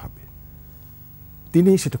স্বাধীন করতে হবে। তিনি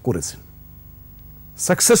সেটা করেছেন,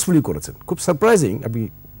 সাকসেসফুলি করেছেন। খুব সারপ্রাইজিং, আপনি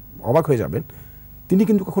অবাক হয়ে যাবেন, তিনি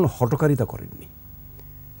কিন্তু কখনো হঠকারিতা করেননি।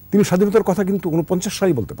 তিনি স্বাধীনতার কথা কিন্তু 49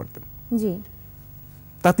 সালেই বলতে পারতেন,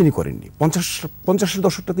 তা তিনি করেননি। 50-এর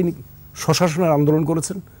দশকটা তিনি স্বশাসনের আন্দোলন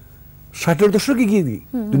করেছেন। 60-এর দশকে গিয়ে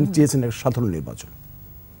তিনি চেয়েছেন একটা সাধারণ নির্বাচন।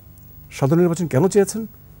 সাধারণ নির্বাচন কেন চেয়েছেন?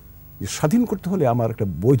 যে স্বাধীন করতে হলে আমার একটা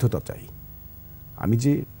বৈধতা চাই, আমি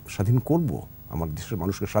যে স্বাধীন করব, আমার দেশের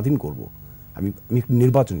মানুষকে স্বাধীন করব, আমি একটা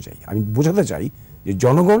নির্বাচন চাই। আমি বোঝাতে চাই যে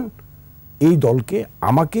জনগণ এই দলকে,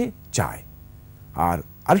 আমাকে চায়। আর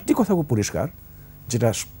আরেকটি কথা খুব পরিষ্কার, যেটা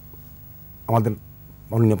আমাদের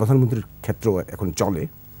মাননীয় প্রধানমন্ত্রীর ক্ষেত্রেও এখন চলে,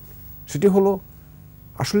 সেটি হলো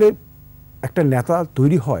আসলে একটা নেতা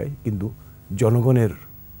তৈরি হয় কিন্তু জনগণের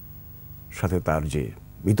সাথে তার যে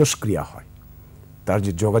মিথস্ক্রিয়া হয়, তার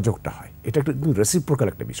যে যোগাযোগটা হয়, এটা একটা রেসিপ্রোকাল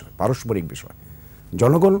একটা বিষয়, পারস্পরিক বিষয়।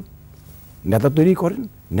 জনগণ নেতা তৈরি করেন,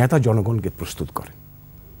 নেতা জনগণকে প্রস্তুত করেন।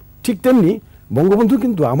 ঠিক তেমনি বঙ্গবন্ধু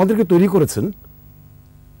কিন্তু আমাদেরকে তৈরি করেছেন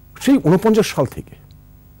সেই 49 সাল থেকে,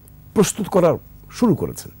 প্রস্তুত করা শুরু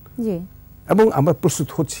করেছেন, এবং আমরা প্রস্তুত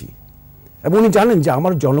হচ্ছি। এবং উনি জানেন যে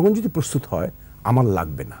আমার জনগণ যদি প্রস্তুত হয়, আমার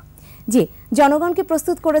লাগবে না। জি, জনগণকে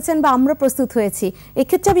প্রস্তুত করেছেন বা আমরা প্রস্তুত হয়েছি।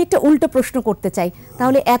 এক্ষেত্রে আমি একটা উল্টো প্রশ্ন করতে চাই,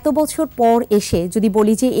 তাহলে এত বছর পর এসে যদি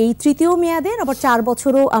বলি যে এই তৃতীয় মেয়াদের আবার 4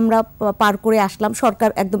 বছরও আমরা পার করে আসলাম, সরকার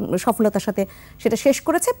একদম সফলতার সাথে সেটা শেষ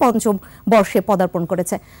করেছে, 5ম বর্ষে পদার্পণ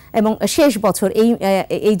করেছে, এবং শেষ বছর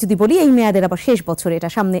এই যদি বলি এই মেয়াদের আবার শেষ বছর, এটা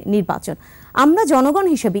সামনে নির্বাচন, আমরা জনগণ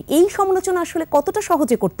হিসেবে এই সমালোচনা আসলে কতটা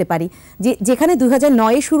সহজে করতে পারি যে যেখানে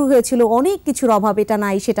 2009-এ শুরু হয়েছিল অনেক কিছুর অভাব, এটা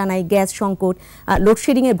নাই সেটা নাই, গ্যাস সংকট,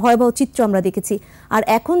 লোডশেডিং এর ভয়াবহ চিত্র আমরা দেখেছি, আর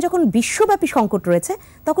এখন যখন বিশ্বব্যাপী সংকট রয়েছে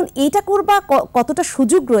তখন এটা করবা কতটা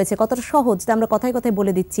সুযোগ রয়েছে, কতটা সহজ? আমরা কথায় কথায়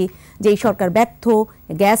বলে দিচ্ছি যে এই সরকার ব্যর্থ,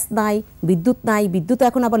 গ্যাস নাই, বিদ্যুৎ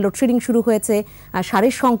এখন আবার লোডশেডিং শুরু হয়েছে, আর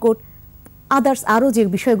সারের সংকট, আদার্স আরও যে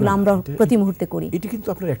বিষয়গুলো আমরা প্রতি মুহূর্তে করি। এটি কিন্তু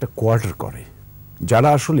আপনার একটা কোয়ার্টার করে, যারা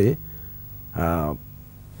আসলে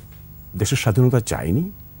দেশের স্বাধীনতা চায়নি,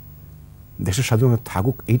 দেশের স্বাধীনতা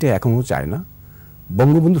থাকুক এইটা এখনও চায় না।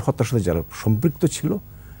 বঙ্গবন্ধুর হত্যার সাথে যারা সম্পৃক্ত ছিল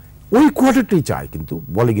ওই কোয়ার্টারটাই চায়, কিন্তু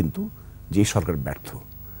বলে কিন্তু যে এই সরকার ব্যর্থ।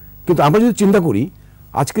 কিন্তু আমরা যদি চিন্তা করি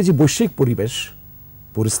আজকে যে বৈশ্বিক পরিবেশ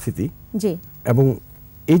পরিস্থিতি এবং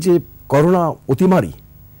এই যে করোনা অতিমারি,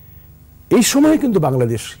 এই সময়ে কিন্তু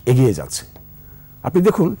বাংলাদেশ এগিয়ে যাচ্ছে। আপনি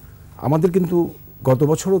দেখুন আমাদের কিন্তু গত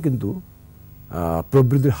বছরও কিন্তু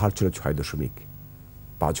প্রবৃদ্ধির হার ছিল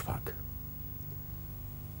 6.5%,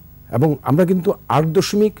 এবং আমরা কিন্তু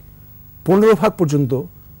 8.15% পর্যন্ত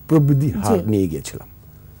প্রবৃদ্ধির হার নিয়ে গিয়েছিলাম।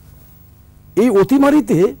 এই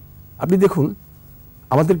অতিমারিতে আপনি দেখুন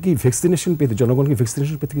আমাদের কি ভ্যাকসিনেশন পেতে, জনগণকে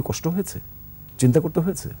ভ্যাকসিনেশন পেতে কি কষ্ট হয়েছে, চিন্তা করতে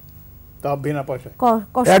হয়েছে? বিনা পয়সায়,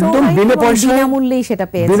 একদম বিনা পয়সায়, বিনামূল্যেই সেটা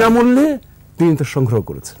পেয়েছে, বিনামূল্যে তিনি তো সংগ্রহ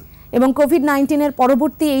করেছেন। এবং কোভিড-19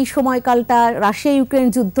 পরবর্তী এই সময়কালটা, রাশিয়া ইউক্রেন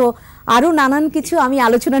যুদ্ধ, আরো নানান কিছু আমি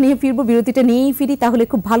আলোচনা নিয়ে ফিরবো। বিরতিটা নিয়েই ফিরি, তাহলে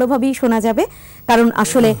খুব ভালোভাবেই শোনা যাবে। কারণ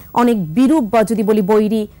আসলে অনেক বিরূপ বা যদি বলি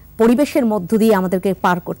বৈরী পরিবেশের মধ্য দিয়ে আমাদেরকে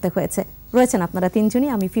পার করতে হয়েছে। রয়েছেন আপনারা তিনজনই,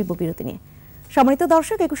 আমি ফিরবো বিরতি নিয়ে। সম্মানিত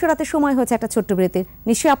দর্শক, একুশে রাতের সময় হচ্ছে একটা ছোট্ট বিরতির।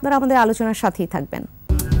 নিশ্চয়ই আপনারা আমাদের আলোচনার সাথেই থাকবেন।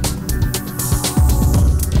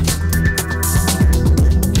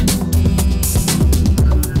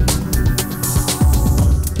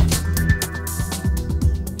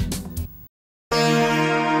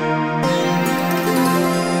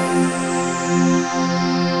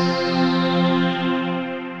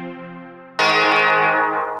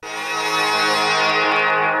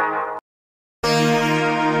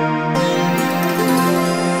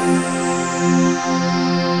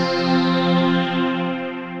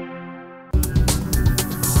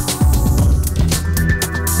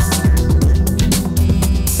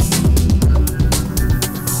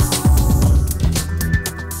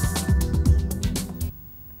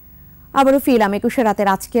 আবারও ফিরলাম একুশে রাতের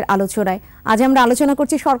আজকের আলোচনায়। আজ আমরা আলোচনা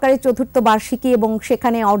করছি সরকারের চতুর্থ বার্ষিকী এবং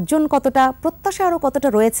সেখানে অর্জন কতটা, প্রত্যাশা আরও কতটা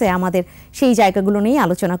রয়েছে আমাদের, সেই জায়গাগুলো নিয়ে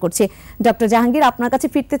আলোচনা করছি। ডক্টর জাহাঙ্গীর, আপনার কাছে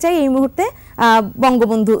ফিরতে চাই এই মুহূর্তে।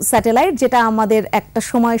 বঙ্গবন্ধু স্যাটেলাইট, যেটা আমাদের একটা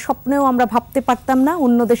সময় স্বপ্নেও আমরা ভাবতে পারতাম না,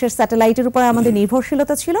 অন্য দেশের স্যাটেলাইটের উপর আমাদের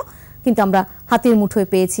নির্ভরশীলতা ছিল, কিন্তু আমরা হাতের মুঠোয়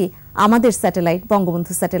পেয়েছি আমাদের স্যাটেলাইট,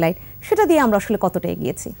 বঙ্গবন্ধু স্যাটেলাইট। সেটা দিয়ে আমরা আসলে কতটা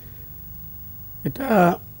এগিয়েছি? এটা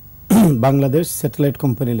বাংলাদেশ স্যাটেলাইট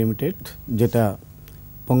কোম্পানি লিমিটেড, যেটা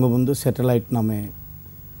বঙ্গবন্ধু স্যাটেলাইট নামে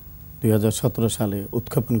 2017 সালে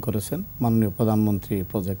উৎক্ষেপণ করেছেন, মাননীয় প্রধানমন্ত্রী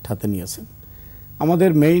প্রজেক্ট হাতে নিয়েছেন। আমাদের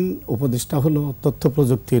মেইন উপদেষ্টা হলো তথ্য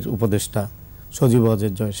প্রযুক্তির উপদেষ্টা সজীব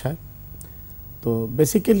ওয়াজেদ জয় সাহেব। তো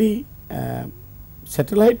বেসিক্যালি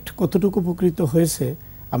স্যাটেলাইট কতটুকু উপকৃত হয়েছে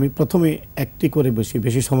আমি প্রথমে একটি করে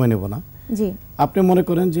বেশি সময় নেব না। আপনি মনে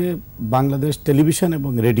করেন যে বাংলাদেশ টেলিভিশন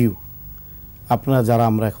এবং রেডিও, আপনারা যারা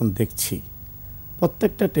আমরা এখন দেখছি,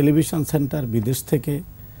 প্রত্যেকটা টেলিভিশন সেন্টার বিদেশ থেকে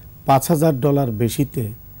 $5,000 বেশিতে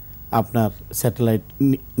আপনার স্যাটেলাইট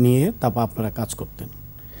নিয়ে তারপর আপনারা কাজ করতেন।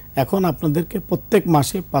 এখন আপনাদেরকে প্রত্যেক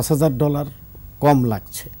মাসে $5,000 কম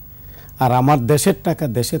লাগছে, আর আমার দেশের টাকা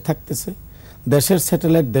দেশে থাকতেছে, দেশের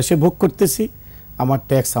স্যাটেলাইট দেশে ভোগ করতেছি, আমার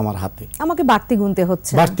ট্যাক্স আমার হাতে, আমাকে বাড়তি গুনতে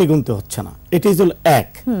হচ্ছে না। এটাই হলো এক।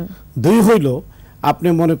 দুই হইল, আপনি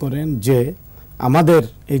মনে করেন যে আমাদের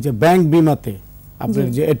এই যে ব্যাংক বিমাতে আপনার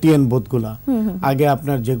যে এটিএম বুথগুলা, আগে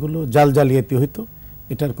আপনার যেগুলো জালিয়াতি হইতো,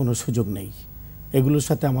 এটার কোনো সুযোগ নেই। এগুলোর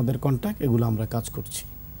সাথে আমাদের কন্ট্যাক্ট, এগুলো আমরা কাজ করছি।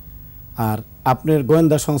 আর আপনার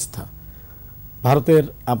গোয়েন্দা সংস্থা, ভারতের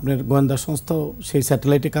আপনার গোয়েন্দা সংস্থাও সেই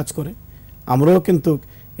স্যাটেলাইটে কাজ করে। আমরাও কিন্তু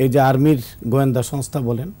এই যে আর্মির গোয়েন্দা সংস্থা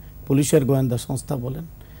বলেন, পুলিশের গোয়েন্দা সংস্থা বলেন,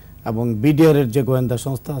 এবং বিডিআরের যে গোয়েন্দা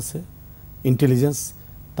সংস্থা আছে ইন্টেলিজেন্স,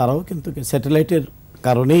 তারাও কিন্তু স্যাটেলাইটের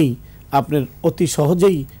কারণেই আপনার অতি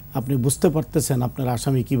সহজেই আপনি বুঝতে পারতেছেন আপনার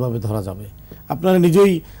আসামি কিভাবে ধরা যাবে। আপনারা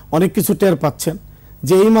নিজেই অনেক কিছু টের পাচ্ছেন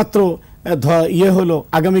যে এইমাত্র হলো,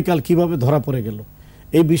 আগামীকাল কিভাবে ধরা পড়ে গেল।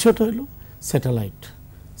 এই বিষয়টা হলো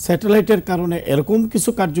স্যাটেলাইটের কারণে এরকম কিছু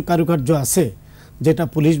কারুকার্য আছে যেটা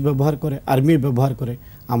পুলিশ ব্যবহার করে, আর্মি ব্যবহার করে,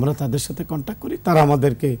 আমরা তাদের সাথে কন্ট্যাক্ট করি, তারা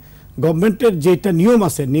আমাদেরকে গভর্নমেন্টের যেটা নিয়ম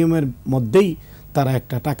আছে, নিয়মের মধ্যেই তারা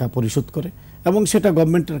একটা টাকা পরিশোধ করে, এবং সেটা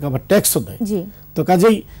গভর্নমেন্টের আবার ট্যাক্সও দেয়। তো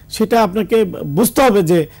কাজেই সেটা আপনাকে বুঝতে হবে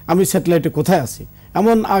যে আমি স্যাটেলাইটে কোথায় আছি।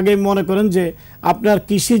 এমন আগে মনে করেন যে আপনার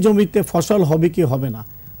কৃষি জমিতে ফসল হবে কি হবে না,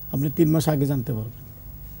 আপনি 3 মাস আগে জানতে পারবেন।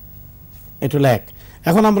 এটা হলো এক।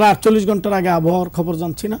 এখন আমরা 48 ঘন্টার আগে আবহাওয়ার খবর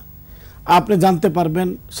জানছি না, আপনি জানতে পারবেন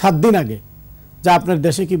 7 দিন আগে যে আপনার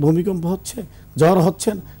দেশে কি ভূমিকম্প হচ্ছে, ঝড় হচ্ছে,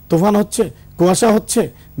 তুফান হচ্ছে, কুয়াশা হচ্ছে,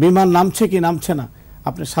 বিমান নামছে কি নামছে না,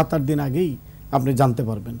 আপনি 7-8 দিন আগেই আপনি জানতে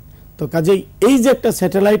পারবেন। তো কাজেই এই যে একটা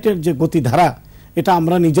স্যাটেলাইটের যে গতিধারা, এটা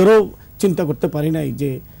আমরা নিজেরাও চিন্তা করতে পারি নাই যে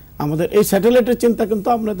আমাদের এই স্যাটেলাইটের চিন্তা কিন্তু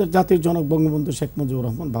আপনাদের জাতির জনক বঙ্গবন্ধু শেখ মুজিবুর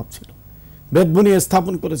রহমান ভাবছিল বেদবুনিয়া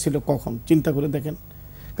স্থাপন করেছিল কখন, চিন্তা করে দেখেন।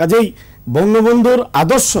 কাজেই বঙ্গবন্ধুর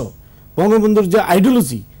আদর্শ, বঙ্গবন্ধুর যে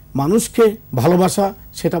আইডিওলজি, মানুষকে ভালোবাসা,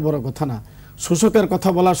 সেটা বড় কথা না। শোষকের কথা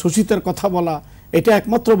বলা, শোষিতের কথা বলা, এটা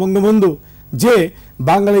একমাত্র বঙ্গবন্ধু যে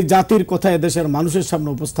বাঙালি জাতির কথা এদেশের মানুষের সামনে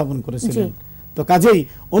উপস্থাপন করেছিলেন। তো কাজেই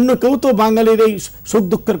অন্য কেউ তো বাঙালির এই সুখ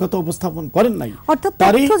দুঃখের কথা উপস্থাপন করেন নাই। অর্থাৎ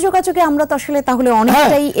তথ্য যোগাযোগে আমরা তো আসলে তাহলে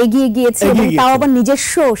অনেকটাই এগিয়ে গিয়েছি, এবং তাও আবার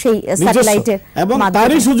নিজস্ব সেই স্যাটেলাইটের, এবং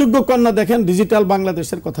তারই সুযোগ্য কন্যা দেখেন ডিজিটাল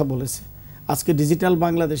বাংলাদেশের কথা বলেছে। আজকে ডিজিটাল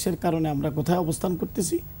বাংলাদেশের কারণে আমরা কোথায় অবস্থান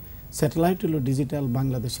করতেছি? স্যাটেলাইট হলো ডিজিটাল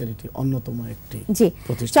বাংলাদেশের এটি অন্যতম একটি। জি,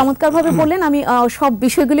 চমৎকারভাবে বললেন। আমি সব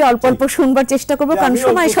বিষয়গুলি অল্প অল্প শুনবার চেষ্টা করব, কারণ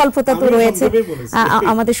সময় স্বল্পতা তো রয়েছে,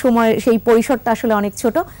 আমাদের সময় সেই পরিসরটা আসলে অনেক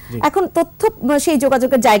ছোট। এখন তথ্য সেই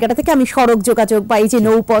যোগাযোগের জায়গাটা থেকে আমি সড়ক যোগাযোগ বা এই যে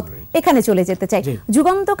নৌপথ, এখানে চলে যেতে চাই।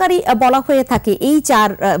 যুগান্তকারী বলা হয়ে থাকে এই 4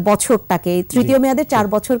 বছরটাকে, তৃতীয় মেয়াদের 4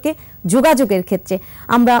 বছরকে যোগাযোগের ক্ষেত্রে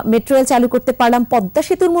আমরা মেট্রো রেল চালু করতে পারলাম, পদ্মা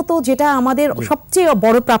সেতুর মতো যেটা আমাদের সবচেয়ে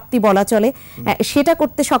বড় প্রাপ্তি বলা চলে, সেটা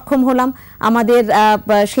করতে সক্ষম হলাম। আমাদের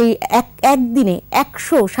সেই একদিনে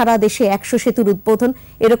 100, সারা দেশে 100 সেতুর উদ্বোধন,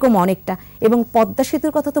 এরকম অনেকটা। এবং পদ্মা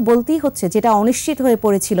সেতুর কথা তো বলতেই হচ্ছে, যেটা অনিশ্চিত হয়ে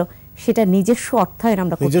পড়েছিল, সেটা নিজস্ব অর্থায়ন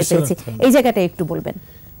আমরা করতে পেরেছি। এই জায়গাটা একটু বলবেন।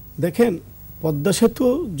 দেখেন, পদ্মা সেতু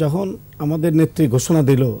যখন আমাদের নেত্রী ঘোষণা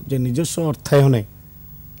দিল যে নিজস্ব অর্থায়নে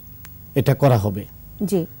এটা করা হবে,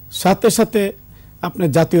 জি, সাথে সাথে আপনি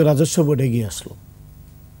জাতীয় রাজস্ব বোর্ড এগিয়ে আসলো।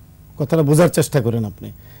 কথাটা বোঝার চেষ্টা করেন আপনি।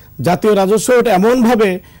 জাতীয় রাজস্ব বোর্ড এমনভাবে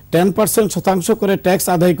 10% করে ট্যাক্স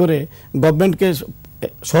আদায় করে গভর্নমেন্টকে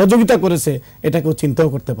সহযোগিতা করেছে, এটা কেউ চিন্তাও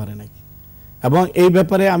করতে পারে নাই। এবং এই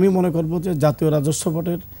ব্যাপারে আমি মনে করব যে জাতীয় রাজস্ব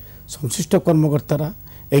বোর্ডের সংশ্লিষ্ট কর্মকর্তারা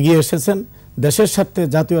এগিয়ে এসেছেন দেশের স্বার্থে,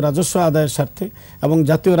 জাতীয় রাজস্ব আদায়ের স্বার্থে। এবং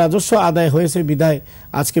জাতীয় রাজস্ব আদায় হয়েছে বিধায়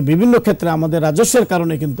আজকে বিভিন্ন ক্ষেত্রে আমাদের রাজস্বের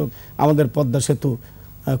কারণে কিন্তু আমাদের পদ্মা সেতু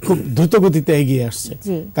খুব দ্রুত গতিতে এগিয়ে আসছে।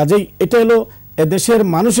 কাজেই এটা হলো এদেশের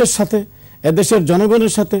মানুষের সাথে, এদেশের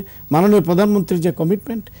জনগণের সাথে মাননীয় প্রধানমন্ত্রীর যে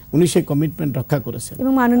কমিটমেন্ট, উনি সেই কমিটমেন্ট রক্ষা করেছেন।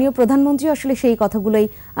 এবং মাননীয় প্রধানমন্ত্রী আসলে সেই কথাগুলোই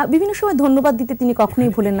বিভিন্ন সময় ধন্যবাদ দিতে তিনি কখনোই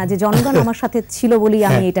ভুলেন না, যে জনগণ আমার সাথে ছিল বলেই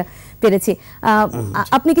আমি এটা পেরেছি।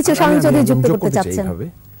 আপনি কিছু স্বামী যদি যুক্ত করতে চাচ্ছেন?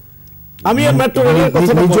 আমি আর মেট্রো রেলের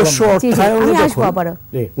কথা নিজস্ব অর্থায়ন,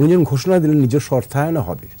 উনি যখন ঘোষণা দিলেন নিজস্ব অর্থায়ন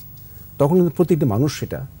হবে, তখন কিন্তু প্রত্যেকটি মানুষ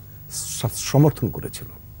সেটা সমর্থন করেছিল,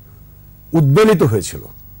 উদ্বেলিত হয়েছিল।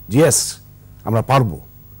 ইয়েস, আমরা পারবো।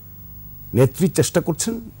 নেত্রী চেষ্টা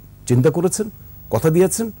করছেন, চিন্তা করেছেন, কথা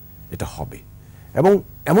দিয়েছেন, এটা হবে। এবং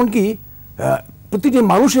এমনকি প্রতিটি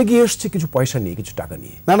মানুষ এগিয়ে এসছে কিছু পয়সা নিয়ে, কিছু টাকা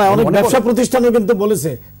নিয়ে। না না, অনেক ব্যবসা প্রতিষ্ঠানও কিন্তু বলেছে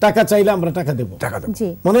টাকা চাইলে আমরা টাকা দেব, টাকা দেব।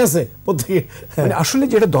 মনে আছে প্রত্যেকে? মানে আসলে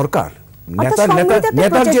যেটা দরকার,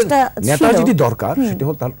 নেতার যেটি দরকার, সেটা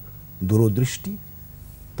হল তার দূরদৃষ্টি,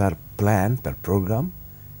 তার প্ল্যান, তার প্রোগ্রাম,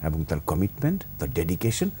 এবং তার কমিটমেন্ট, তার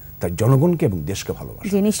ডেডিকেশন, তার জনগণকে এবং দেশকে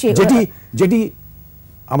ভালোবাসা, যেটি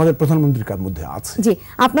আমাদের প্রধানমন্ত্রীর মধ্যে আছে। জি,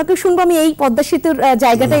 আপনাকে শুনবো। আমি এই পদ্মা সেতুর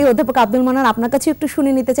জায়গাটাই অধ্যাপক আব্দুল মান্নান আপনার কাছে একটু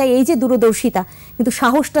শুনে নিতে চাই। এই যে দূরদর্শিতা, কিন্তু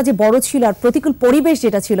সাহসটা যে বড় ছিল, আর প্রতিকূল পরিবেশ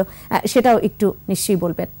যেটা ছিল, সেটাও একটু নিশ্চয়ই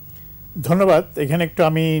বলবেন। ধন্যবাদ। এখানে একটু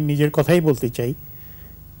আমি নিজের কথাই বলতে চাই।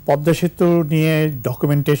 পদ্মা সেতু নিয়ে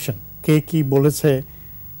ডকুমেন্টেশন, কে কি বলেছে,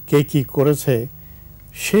 কে কি করেছে,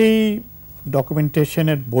 সেই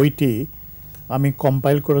ডকুমেন্টেশনের বইটি আমি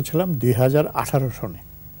কম্পাইল করেছিলাম 2018 সনে।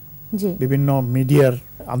 বিভিন্ন মিডিয়ার,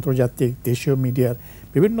 আন্তর্জাতিক, দেশীয় মিডিয়ার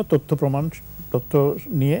বিভিন্ন তথ্য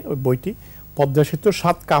নিয়ে ওই বইটি, পদ্মা সেতুর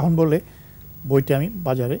 7 কাহন বলে বইটি আমি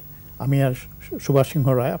বাজারে, আমি আর সুভাষ সিংহ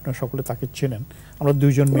রায়, আপনারা সকলে তাকে চেনেন, আমরা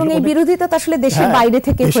দুইজন মিলে। এই বিরোধিতা আসলে দেশের বাইরে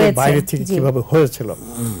থেকে হয়েছে, বাইরে থেকে কিভাবে হয়েছিল।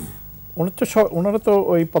 ওনারা তো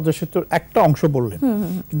ওই পদ্মা সেতুর একটা অংশ বললেন,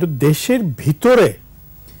 কিন্তু দেশের ভিতরে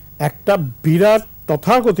একটা বিরাট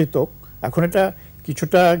তথাকথিত, এখন এটা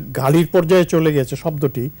কিছুটা গালির পর্যায়ে চলে গেছে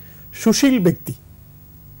শব্দটি, সুশীল ব্যক্তি।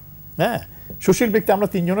 হ্যাঁ, সুশীল ব্যক্তি, আমরা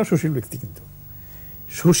 3 জনও সুশীল ব্যক্তি, কিন্তু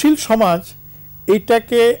সুশীল সমাজ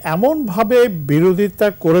এটাকে এমন ভাবে বিরোধিতা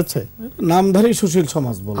করেছে। নামধারী সুশীল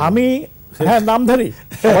সমাজ বলে আমি, হ্যাঁ নামধারী,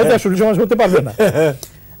 হয়তো সুশীল সমাজ হতে পারবে না।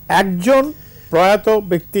 একজন প্রয়াত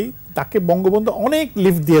ব্যক্তি, তাকে বঙ্গবন্ধু অনেক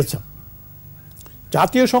লিফট দিয়েছেন,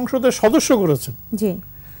 জাতীয় সংসদের সদস্য করেছেন,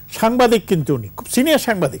 সাংবাদিক, কিন্তু উনি খুব সিনিয়র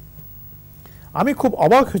সাংবাদিক। আমি খুব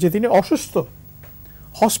অবাক হয়েছি, তিনি অসুস্থ,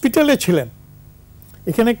 হসপিটালে ছিলেন,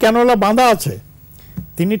 এখানে ক্যানোলা বাঁধা আছে,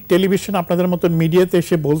 তিনি টেলিভিশন, আপনাদের মতন মিডিয়াতে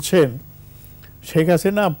এসে বলছেন শেখ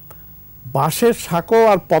হাসিনা বাঁশের সাঁকো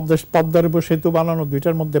আর পদ্মার উপর সেতু বানানো,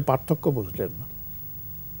 দুইটার মধ্যে পার্থক্য বুঝলেন না।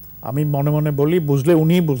 আমি মনে মনে বলি, বুঝলে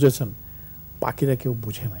উনিই বুঝেছেন, বাকিরা কেউ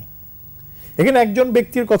বুঝে নাই। এখানে একজন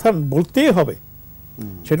ব্যক্তির কথা বলতেই হবে,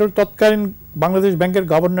 সেটা তৎকালীন বাংলাদেশ ব্যাংকের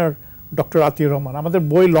গভর্নর ডক্টর আতিউর রহমান। আমাদের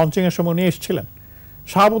বই লঞ্চিং এর সময় উনি এসেছিলেন,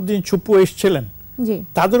 শাহাবুদ্দিন ছুপ্পু এসেছিলেন,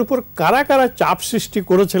 তাদের উপর কারা কারা চাপ সৃষ্টি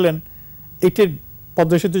করেছিলেন এটি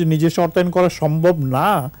পদ্মা সেতু নিজস্ব অর্থায়ন করা সম্ভব না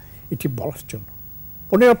এটি বলার জন্য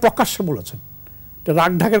উনিরা প্রকাশ্যে বলেছেন। এটা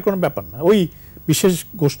রাগ ঢাকের কোনো ব্যাপার না। ওই বিশেষ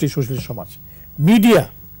গোষ্ঠী সুশীল সমাজ, মিডিয়া,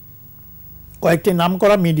 কয়েকটি নাম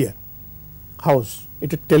করা মিডিয়া হাউস,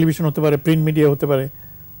 এটা টেলিভিশন হতে পারে, প্রিন্ট মিডিয়া হতে পারে,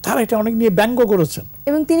 তারা এটা অনেক নিয়ে ব্যঙ্গ করেছেন।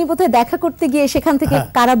 এবং তিনি বোধহয় দেখা করতে গিয়ে সেখান থেকে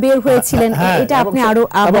কারা বের হয়েছিলেন এটা আপনি আরো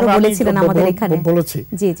বলেছিলেন আমাদের এখানে। বলেছি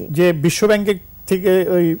যে বিশ্বব্যাংকের থেকে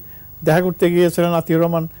ওই দেখা করতে গিয়েছিলেন আতিউর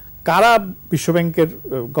রহমান, কারা বিশ্বব্যাংকের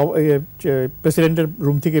প্রেসিডেন্টের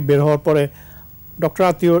রুম থেকে বের হওয়ার পরে ডক্টর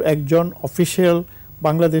আতিউর একজন অফিসিয়াল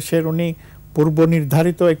বাংলাদেশের, উনি পূর্ব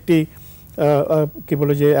নির্ধারিত একটি কি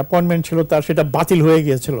বলে যে অ্যাপয়েন্টমেন্ট ছিল তার, সেটা বাতিল হয়ে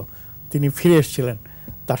গিয়েছিল, তিনি ফিরে এসেছিলেন,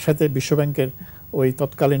 তার সাথে বিশ্বব্যাংকের ওই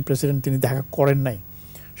তৎকালীন প্রেসিডেন্ট তিনি দেখা করেন নাই।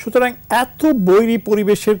 সুতরাং এত বৈরী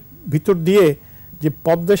পরিবেশের ভিতর দিয়ে যে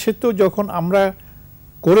পদ্মা সেতু যখন আমরা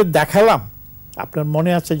করে দেখালাম, আপনার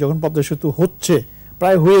মনে আছে যখন পদ্মা সেতু হচ্ছে,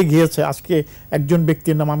 প্রায় হয়ে গিয়েছে, আজকে একজন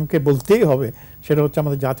ব্যক্তির নাম আমাকে বলতেই হবে, সেটা হচ্ছে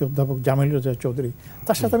আমাদের জাতীয় অধ্যাপক জামিল রেজা চৌধুরী।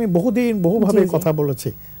 তার সাথে আমি বহুভাবে কথা বলেছি,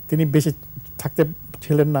 তিনি বেঁচে থাকতে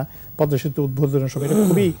ছিলেন না পদ্মা সেতু উদ্বোধনের সময়, এটা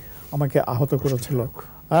খুবই আমাকে আহত করেছিল।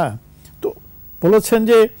 হ্যাঁ, তো বলেছেন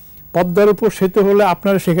যে পদ্মার উপর সেতু হলে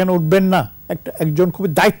আপনারা সেখানে উঠবেন না। একজন খুবই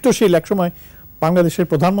দায়িত্বশীল একসময় বাংলাদেশের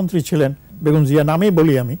প্রধানমন্ত্রী ছিলেন বেগম জিয়া, নামেই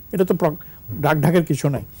বলি আমি, এটা তো ডাক ঢাকের কিছু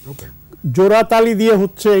নাই, জোড়া তালি দিয়ে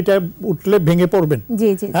হচ্ছে এটা উঠলে ভেঙে পড়বেন।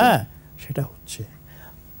 হ্যাঁ, সেটা হচ্ছে।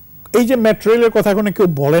 এই যে মেট্রো রেলের কথা কোনো কেউ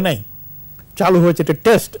বলে নাই, চালু হয়েছে, এটা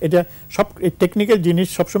টেস্ট, এটা সব টেকনিক্যাল জিনিস,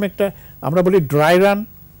 সবসময় একটা আমরা বলি ড্রাই রান,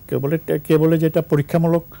 কে বলে যে এটা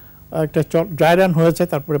পরীক্ষামূলক একটা ড্রাই রান হয়েছে,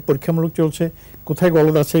 তারপরে পরীক্ষামূলক চলছে, কোথায়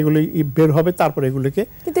গলদ আছে এগুলি বের হবে, তারপরে এগুলিকে।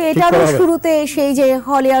 কিন্তু এটারও শুরুতে সেই যে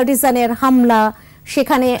হলিয়ার ডিজাইনের হামলা,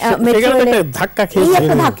 সেখানে ধাক্কা খেয়েছে।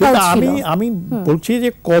 আমি বলছি যে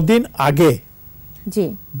কদিন আগে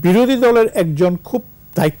বিরোধী দলের একজন খুব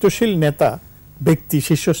দায়িত্বশীল নেতা ব্যক্তি,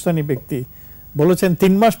 শীর্ষস্থানীয় ব্যক্তি বলেছেন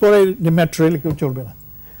 3 মাস পরে মেট্রো রেল কেউ চলবে না।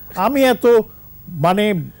 আমি এত মানে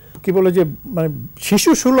কি বলে যে মানে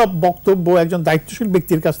শিশু সুলভ বক্তব্য একজন দায়িত্বশীল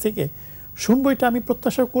ব্যক্তির কাছ থেকে শুনবো, এটা আমি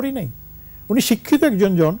প্রত্যাশা করি নাই। উনি শিক্ষিত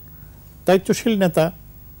একজন দায়িত্বশীল নেতা,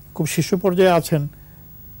 খুব শীর্ষ পর্যায়ে আছেন,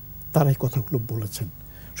 তারা এই কথাগুলো বলেছেন।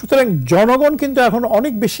 সুতরাং জনগণ কিন্তু এখন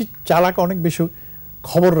অনেক বেশি চালাক, অনেক বেশি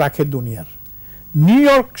খবর রাখে দুনিয়ার। নিউ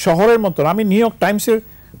ইয়র্ক শহরের মতো, আমি নিউ ইয়র্ক টাইমসের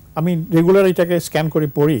আমি রেগুলার এটাকে স্ক্যান করে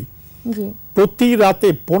পড়ি, প্রতি রাতে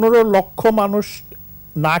 15 লক্ষ মানুষ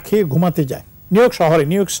না খেয়ে ঘুমাতে যায় নিউ ইয়র্ক শহরে,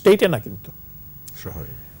 নিউ ইয়র্ক স্টেটে না কিন্তু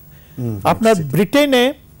শহরে। আপনার ব্রিটেনে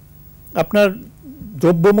আপনার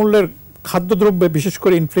দ্রব্যমূল্যের, খাদ্যদ্রব্যে বিশেষ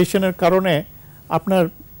করে ইনফ্লেশনের কারণে আপনার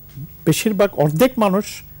বেশিরভাগ অর্ধেক মানুষ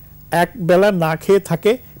এক বেলা না খেয়ে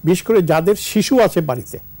থাকে, বিশেষ করে যাদের শিশু আছে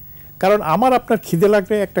বাড়িতে। কারণ আমার আপনার খিদে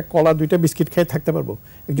লাগলে একটা কলা 2টা বিস্কিট খেয়ে থাকতে পারবো,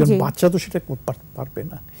 একজন বাচ্চা তো সেটা পারবে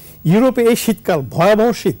না। ইউরোপে এই শীতকাল ভয়াবহ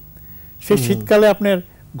শীত, সেই শীতকালে আপনার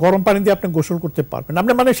গরম পানি দিয়ে আপনি গোসল করতে পারবেন,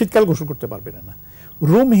 আপনি মানে শীতকাল গোসল করতে পারবেন না।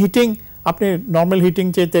 রুম হিটিং আপনি নর্মাল হিটিং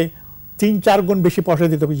চাইতে 3-4 গুণ বেশি পয়সা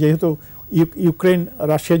দিতে হবে, যেহেতু ইউক্রেন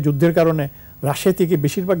রাশিয়া যুদ্ধের কারণে রাশিয়া থেকে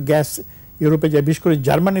বেশিরভাগ গ্যাস ইউরোপে যায়, বিশেষ করে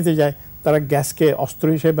জার্মানিতে যায়, তারা গ্যাসকে অস্ত্র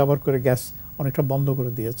হিসেবে ব্যবহার করে গ্যাস অনেকটা বন্ধ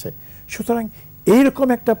করে দিয়েছে। সুতরাং এইরকম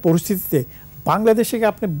একটা পরিস্থিতিতে বাংলাদেশে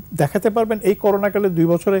আপনি দেখাতে পারবেন এই করোনাকালে 2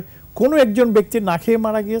 বছরে কোনো একজন ব্যক্তি না খেয়ে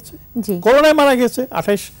মারা গিয়েছে, করোনায় মারা গিয়েছে,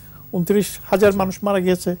 28-29 হাজার মানুষ মারা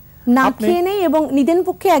গিয়েছে না খেয়ে নেই, এবং নিদেন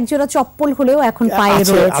পক্ষে একজোড়া চপ্পল হলেও এখন পায়ে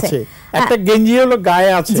রয়েছে, একটা গেঞ্জি হলো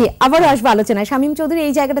গায়ে আছে। জি, আবার আসবো আলোচনায়। শামীম চৌধুরী,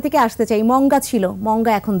 এই জায়গাটা থেকে আসতে চাই। মঙ্গা ছিল,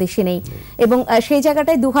 মঙ্গা এখন দেশে নেই, এবং সেই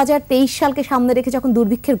জায়গাটায় 2023 সালকে সামনে রেখে যখন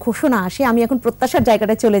দুর্ভিক্ষের ঘোষণা আসে, আমি এখন প্রত্যাশার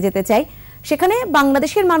জায়গাটায় চলে যেতে চাই। সেখানে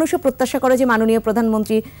বাংলাদেশের মানুষও প্রত্যাশা করে যে মাননীয়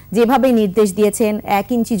প্রধানমন্ত্রী যেভাবে নির্দেশ দিয়েছেন 1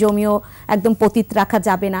 ইঞ্চি জমিও একদম পতিত রাখা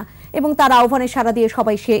যাবে না, এবং তার আহ্বানে সাড়া দিয়ে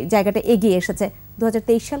সবাই সে জায়গাটা এগিয়ে এসেছে।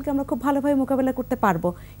 2023 সালকে আমরা খুব ভালোভাবে মোকাবেলা করতে পারবো,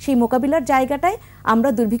 সেই মোকাবিলার জায়গাটায় আমরা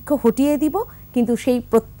দুর্ভিক্ষ হটিয়ে দিব, কিন্তু সেই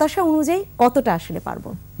প্রত্যাশা অনুযায়ী কতটা আসলে পারবো?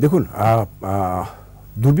 দেখুন,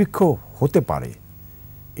 দুর্ভিক্ষ হতে পারে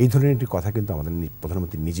এই ধরনের একটি কথা কিন্তু আমাদের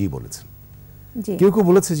প্রধানমন্ত্রী নিজেই বলেছেন। কেউ কেউ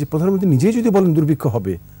বলেছে যে প্রধানমন্ত্রী নিজেই যদি বলেন দুর্ভিক্ষ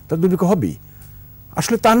হবে, তার দুর্ভিক্ষ হবেই।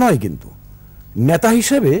 আসলে তা নয়, কিন্তু নেতা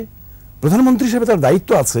হিসেবে, প্রধানমন্ত্রী হিসেবে তার দায়িত্ব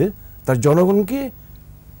আছে তার জনগণকে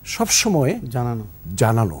সবসময়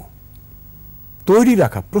জানানো, তৈরি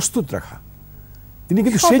রাখা, প্রস্তুত রাখা। তিনি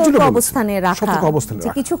কিন্তু সেই জন্য অবস্থানে রাখা,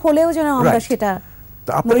 কিছু হলেও যেন আমরা সেটা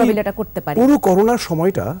মোকাবিলাটা করতে পারি। পুরো করোনার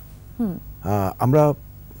সময়টা আমরা,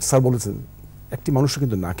 স্যার বলেছেন, একটি মানুষ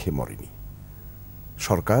কিন্তু না খেয়ে মরেনি।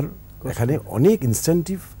 সরকার এখানে অনেক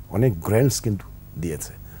ইনসেন্টিভ, অনেক গ্র্যান্টস কিন্তু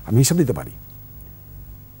দিয়েছে, আমি হিসাব দিতে পারি।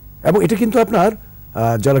 এবং এটা কিন্তু আপনার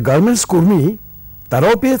যারা গার্মেন্টস কর্মী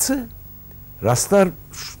তারাও পেয়েছে, রাস্তার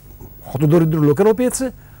হতদরিদ্র লোকেরাও পেয়েছে,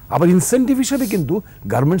 আবার ইনসেন্টিভ হিসেবে কিন্তু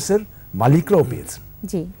গার্মেন্টসের মালিকরাও পেয়েছেন।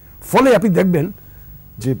 জি, ফলে আপনি দেখবেন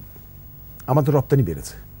যে আমাদের রপ্তানি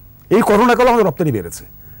বেড়েছে, এই করোনাকালে আমাদের রপ্তানি বেড়েছে।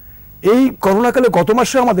 এই করোনাকালে গত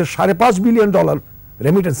মাসে আমাদের $5.5 বিলিয়ন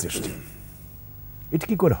রেমিটেন্স এসছে। এটা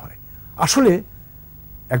কি করে হয়? আসলে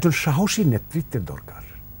একজন সাহসী নেতৃত্বের দরকার,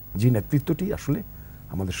 যে নেতৃত্বটি আসলে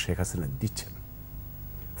আমাদের শেখ হাসিনা দিচ্ছেন।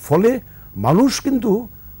 ফলে মানুষ কিন্তু,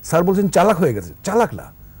 স্যার বলছেন চালাক হয়ে গেছে, চালাক না,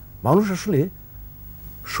 মানুষ আসলে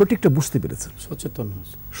সঠিকটা বুঝতে পেরেছেন,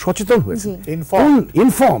 সচেতন হয়েছে,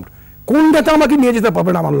 ইনফর্মড। কোন নেতা আমাকে নিয়ে যেতে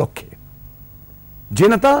পারবেন আমার লক্ষ্যে? যে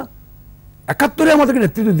নেতা ৭১ আমাদেরকে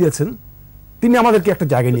নেতৃত্ব দিয়েছেন, তিনি আমাদেরকে একটা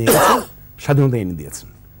জায়গায় নিয়ে গেছেন, স্বাধীনতা এনে দিয়েছেন।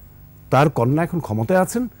 তার কন্যা এখন ক্ষমতায়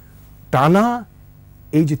আছেন, টানা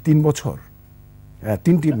এই যে 3 বছর,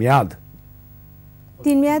 3টি মেয়াদ,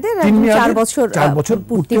 3 মেয়াদের 4 বছর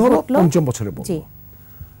পূর্তি হলো, ৫ম বছরে বলব।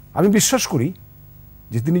 আমি বিশ্বাস করি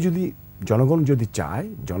যে তিনি যদি, জনগণ যদি চায়,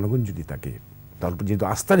 জনগণ যদি তাকে, তার উপর যেহেতু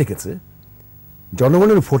আস্থা রেখেছে,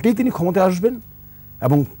 জনগণের ভোটেই তিনি ক্ষমতায় আসবেন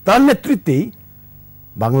এবং তার নেতৃত্বেই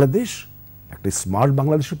বাংলাদেশ একটা স্মার্ট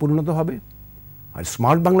বাংলাদেশে পরিণত হবে। আর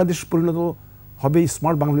স্মার্ট বাংলাদেশ পরিণত হবে,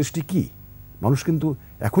 স্মার্ট বাংলাদেশটি কি মানুষ কিন্তু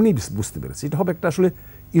এখনই বুঝতে পেরেছে। এটা হবে একটা আসলে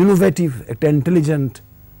ইনোভেটিভ, একটা ইন্টেলিজেন্ট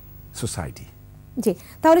সোসাইটি। জি,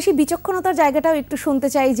 তাহলে সেই বিচক্ষণতার জায়গাটাও একটু শুনতে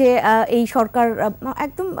চাই যে এই সরকার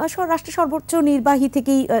একদম রাষ্ট্রের সর্বোচ্চ নির্বাহী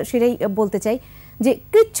থেকেই সেটাই বলতে চাই যে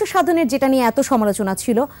কৃচ্ছ সাধনের যেটা নিয়ে এত সমালোচনা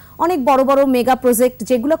ছিল, অনেক বড় বড় মেগা প্রজেক্ট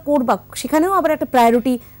যেগুলো করবা, সেখানেও আবার একটা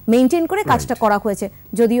প্রায়োরিটি মেইনটেইন করে কাজটা করা হয়েছে,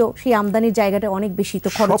 যদিও সেই আমদানির জায়গাটা অনেক বেশি, তো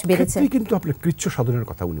খরচ বেড়েছে। কিন্তু আপনার কৃচ্ছ সাধনের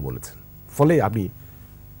কথা উনি বলেছেন। ফলে আপনি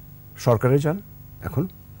সরকারে যান, এখন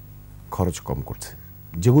খরচ কম করছে,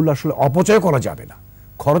 যেগুলো আসলে অপচয় করা যাবে না।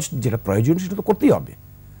 খরচ যেটা প্রয়োজন সেটা তো করতেই হবে।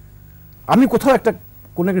 আমি কোথাও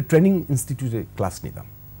কোনো একটা ট্রেনিং ইনস্টিটিউটে ক্লাস নিতাম,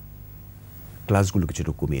 ক্লাসগুলো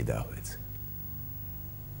কিছুটা কমিয়ে দেওয়া হয়েছে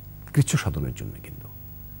কৃচ্ছ সাধনের জন্য কিন্তু,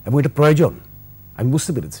 এবং এটা প্রয়োজন। আমি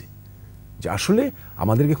বুঝতে পেরেছি যে আসলে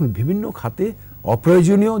আমাদেরকে এখন বিভিন্ন খাতে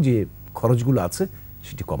অপ্রয়োজনীয় যে খরচগুলো আছে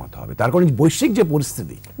সেটি কমাতে হবে। তার কারণে বৈশ্বিক যে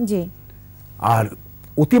পরিস্থিতি, জি, আর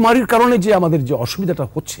অতিমারির কারণে যে আমাদের যে অসুবিধাটা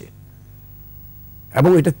হচ্ছে,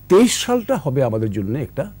 এবং এটা 23 সালটা হবে আমাদের জন্য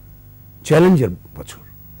একটা চ্যালেঞ্জের বছর।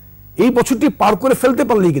 এই বছরটি পার করে ফেলতে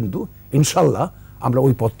পারলেই কিন্তু ইনশাল্লাহ আমরা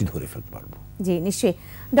ওই পথটি ধরে ফেলতে পারবো। জি, নিশ্চয়ই।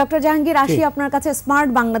 ডক্টর জাহাঙ্গীর, আসি আপনার কাছে। স্মার্ট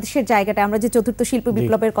বাংলাদেশের জায়গাটা, আমরা যে চতুর্থ শিল্প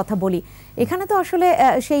বিপ্লবের কথা বলি, এখানে তো আসলে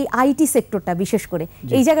সেই আইটি সেক্টরটা বিশেষ করে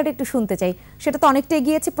এই জায়গাটা একটু শুনতে চাই। সেটা তো অনেকটা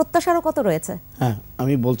এগিয়েছে, প্রত্যাশারও কত রয়েছে? হ্যাঁ,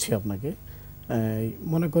 আমি বলছি আপনাকে,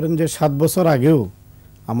 মনে করেন যে 7 বছর আগেও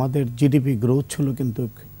আমাদের জিডিপি গ্রোথ ছিল কিন্তু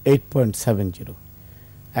 8.70,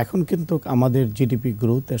 এখন কিন্তু আমাদের জিডিপি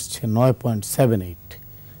গ্রোথ আসছে 9.78।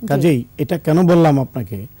 কাজেই এটা কেন বললাম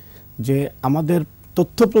আপনাকে যে আমাদের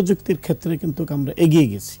তথ্য প্রযুক্তির ক্ষেত্রে কিন্তু আমরা এগিয়ে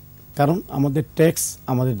গেছি, কারণ আমাদের ট্যাক্স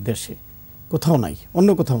আমাদের দেশে কোথাও নাই, অন্য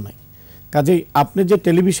কোথাও নাই। কাজেই আপনি যে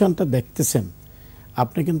টেলিভিশনটা দেখতেছেন,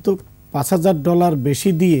 আপনি কিন্তু $5,000 বেশি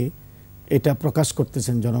দিয়ে এটা প্রকাশ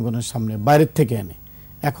করতেছেন জনগণের সামনে, বাইরের থেকে এনে।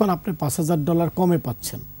 এখন আপনি $5,000 কমে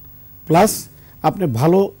পাচ্ছেন, প্লাস আপনি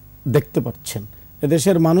ভালো দেখতে পাচ্ছেন।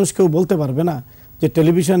 এদেশের মানুষ কেউ বলতে পারবে না যে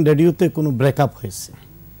টেলিভিশন রেডিওতে কোনো ব্রেকআপ হয়েছে,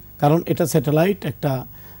 কারণ এটা স্যাটেলাইট একটা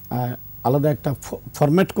আলাদা একটা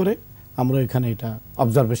ফরম্যাট করে আমরা এখানে এটা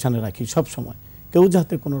অবজারভেশনে রাখি সব সময়, কেউ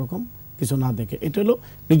যাতে কোনো রকম কিছু না দেখে। এটা হলো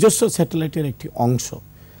নিজস্ব স্যাটেলাইটের একটি অংশ।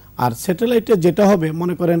 আর স্যাটেলাইটে যেটা হবে,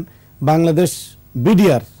 মনে করেন বাংলাদেশ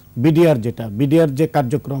বিডিআর যেটা বিডিআর যে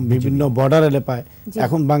কার্যক্রম বিভিন্ন বর্ডার এলাকায়,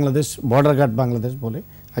 এখন বাংলাদেশ বর্ডার গার্ড বাংলাদেশ বলে,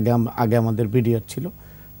 আগে আমাদের বিডিআর ছিল।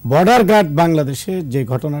 বর্ডার গার্ড বাংলাদেশে যে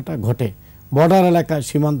ঘটনাটা ঘটে, বর্ডার এলাকায়,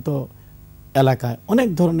 সীমান্ত এলাকায় অনেক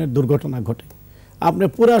ধরনের দুর্ঘটনা ঘটে। আপনি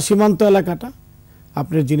পুরা সীমান্ত এলাকাটা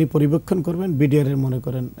আপনি যিনি পরিবেক্ষণ করবেন, বিডিআর এর মনে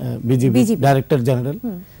করেন বিজিবি ডাইরেক্টর জেনারেল,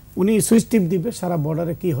 উনি সুইচ টিপ দিবে, সারা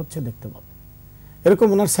বর্ডারে কি হচ্ছে দেখতে পাবে। এরকম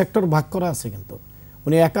ওনার সেক্টর ভাগ করা আছে, কিন্তু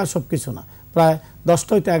উনি একা সব কিছু না, প্রায়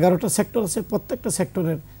 10টা হইতে 11টা সেক্টর আছে। প্রত্যেকটা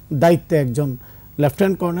সেক্টরের দায়িত্বে একজন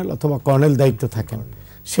লেফটেন্যান্ট কর্নেল অথবা কর্নেল দায়িত্ব থাকেন,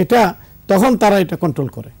 সেটা তখন তারা এটা কন্ট্রোল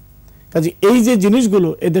করে। কাজে এই যে জিনিসগুলো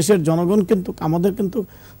এদেশের জনগণ কিন্তু, আমাদের কিন্তু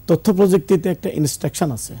তথ্য প্রযুক্তিতে একটা ইনস্ট্রাকশন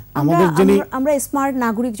আছে আমাদের, যিনি আমরা স্মার্ট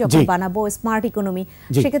নাগরিক যখন বানাবো, স্মার্ট ইকোনমি,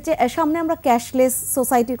 সেক্ষেত্রে সামনে আমরা ক্যাশলেস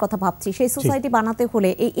সোসাইটির কথা ভাবছি। সেই সোসাইটি বানাতে হলে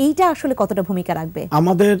এইটা আসলে কতটা ভূমিকা রাখবে?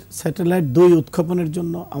 আমাদের স্যাটেলাইট 2 উৎক্ষেপণের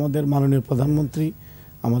জন্য আমাদের মাননীয় প্রধানমন্ত্রী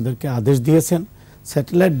আমাদেরকে আদেশ দিয়েছেন।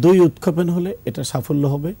 স্যাটেলাইট 2 উৎক্ষেপণ হলে এটা সাফল্য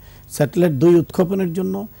হবে। স্যাটেলাইট 2 উৎক্ষেপণের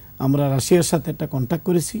জন্য আমরা রাশিয়ার সাথে একটা কন্ট্যাক্ট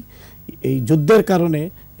করেছি। এই যুদ্ধের কারণে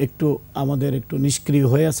আমাদের একটু নিষ্ক্রিয়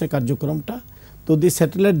হয়ে আছে কার্যক্রমটা। তো যদি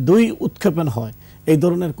স্যাটেলাইট 2 উৎক্ষেপণ হয়, এই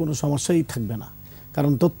ধরনের কোনো সমস্যাই থাকবে না।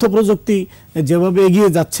 কারণ তথ্য প্রযুক্তি যেভাবে এগিয়ে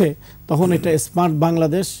যাচ্ছে তখন এটা স্মার্ট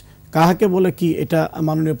বাংলাদেশ কাহাকে বলে কি এটা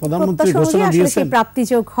মাননীয় প্রধানমন্ত্রী ঘোষণা দিয়েছেন,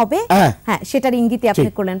 প্রাপ্তিযোগ হবে, হ্যাঁ সেটার ইঙ্গিতই আপনি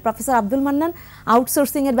করলেন। প্রফেসর আব্দুল মান্নান,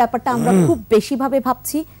 আউটসোর্সিং এর ব্যাপারটা আমরা খুব বেশি ভাবে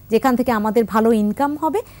ভাবছি, যেখান থেকে আমাদের ভালো ইনকাম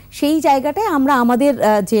হবে, সেই জায়গাটায় আমরা আমাদের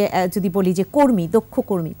যে যদি বলি যে কর্মী, দক্ষ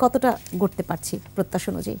কর্মী কতটা গড়তে পারছি প্রত্যাশা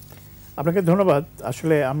অনুযায়ী? আপনাকে ধন্যবাদ।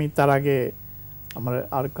 আসলে আমি তার আগে আমার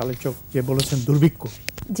আর আলোচক যে বলেছেন দুর্ভিক্ষ,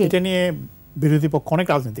 এটা নিয়ে বিরোধী পক্ষ অনেক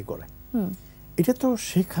রাজনীতি করে। এটা তো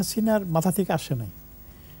শেখ হাসিনার মাথা থেকে আসে নাই,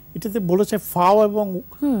 এটাতে বলেছে ফাও এবং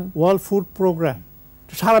ওয়ার্ল্ড ফুড প্রোগ্রাম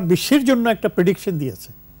সারা বিশ্বের জন্য একটা প্রেডিকশন দিয়েছে।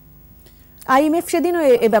 আইএমএফ সেদিনও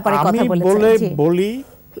এই ব্যাপারে কথা বলেছে। বলি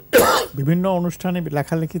বিভিন্ন অনুষ্ঠানে,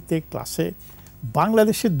 লেখালেখিতে, ক্লাসে,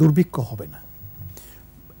 বাংলাদেশে দুর্ভিক্ষ হবে না।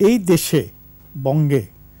 এই দেশে বঙ্গে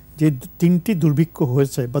যে 3টি দুর্ভিক্ষ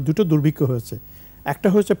হয়েছে বা 2টো দুর্ভিক্ষ হয়েছে, একটা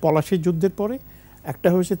হয়েছে পলাশী যুদ্ধের পরে, একটা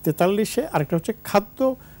হয়েছে 43-এ, আরেকটা হচ্ছে খাদ্য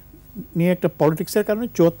নিয়ে একটা পলিটিক্সের কারণে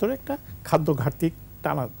 74-এ একটা খাদ্য ঘাটতি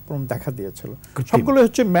টানা দেখা দিয়েছিল। সবগুলো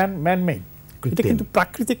হচ্ছে ম্যান-মেড, এটা কিন্তু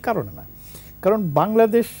প্রাকৃতিক কারণে না। কারণ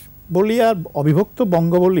বাংলাদেশ বলি আর অবিভক্ত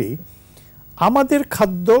বঙ্গ বলি, আমাদের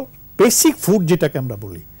খাদ্য বেসিক ফুড যেটাকে আমরা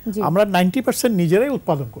বলি, আমরা 90% নিজেরাই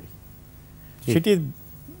উৎপাদন করি। সেটি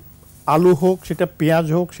আলু হোক, সেটা পেঁয়াজ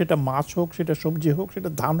হোক, সেটা মাছ হোক, সেটা সবজি হোক, সেটা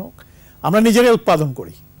ধান হোক, আমরা নিজেরাই উৎপাদন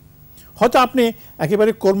করি। হয়তো আপনি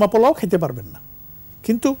একেবারে কোরমা পোলাও খেতে পারবেন না,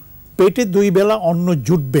 কিন্তু পেটে 2 বেলা অন্ন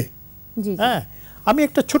জুটবে। হ্যাঁ, আমি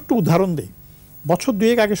একটা ছোট্ট উদাহরণ দিই। বছর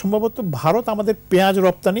 2 আগে সম্ভবত ভারত আমাদের পেঁয়াজ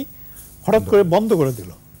রপ্তানি হঠাৎ করে বন্ধ করে দিল।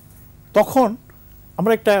 তখন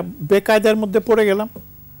আমরা একটা বেকায়দার মধ্যে পড়ে গেলাম।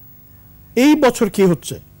 এই বছর কি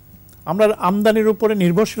হচ্ছে, আমরা আমদানির উপরে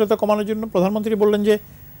নির্ভরশীলতা কমানোর জন্য প্রধানমন্ত্রী বললেন যে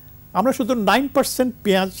আমরা শুধু 9%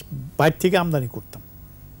 পেঁয়াজ বাইরে থেকে আমদানি করতাম,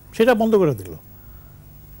 সেটা বন্ধ করে দিল।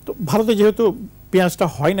 তো ভারতে যেহেতু পেঁয়াজটা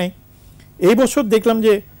হয় নাই, এই বছর দেখলাম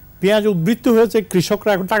যে পেঁয়াজ উদ্বৃত্ত হয়েছে,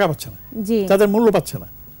 কৃষকরা এখন টাকা পাচ্ছে না, তাদের মূল্য পাচ্ছে না।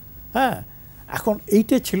 হ্যাঁ, এখন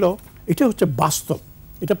এটা হচ্ছে বাস্তব।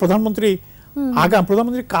 এটা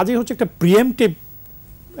প্রধানমন্ত্রীর কাজে হচ্ছে একটা প্রিএমটিভ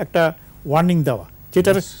একটা ওয়ার্নিং দেওয়া,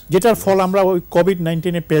 যেটার ফল আমরা ওই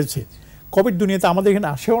কোভিড-19 পেয়েছি। কোভিড দুনিয়াতে আমাদের এখানে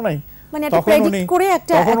আসেও নাই,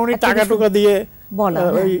 তখন উনি টাকা টুকা দিয়ে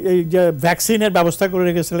এই যে ভ্যাকসিনের ব্যবস্থা করে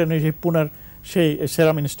রেখেছিলেন সেই পুনার সেই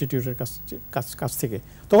সেরাম ইনস্টিটিউটের কাছ থেকে।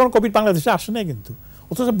 তখন কোভিড বাংলাদেশে আসে নাই, কিন্তু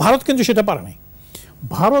অথচ ভারত কিন্তু সেটা পারে নাই।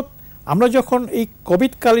 ভারত, আমরা যখন এই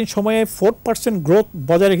কোভিডকালীন সময়ে 4% গ্রোথ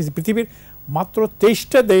বজায় রেখেছি, পৃথিবীর মাত্র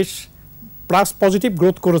 23টা দেশ প্লাস পজিটিভ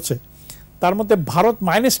গ্রোথ করেছে, তার মধ্যে ভারত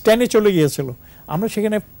 -10-এ চলে গিয়েছিল, আমরা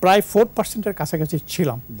সেখানে প্রায় 4%-এর কাছাকাছি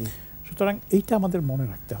ছিলাম। সুতরাং এইটা আমাদের মনে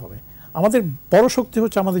রাখতে হবে। আমাদের বড় শক্তি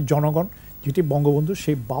হচ্ছে আমাদের জনগণ, যেটি বঙ্গবন্ধু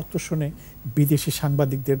সেই 72 সনে বিদেশি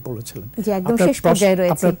সাংবাদিকদের বলেছিলেন।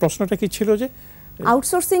 আপনার প্রশ্নটা কি ছিল যে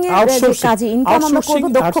আউটসোর্সিং এর যে কাজে ইনকাম আমরা করব,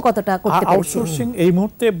 দক্ষ কতটা করতে পারছি? আউটসোর্সিং এই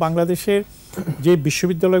মুহূর্তে বাংলাদেশের যে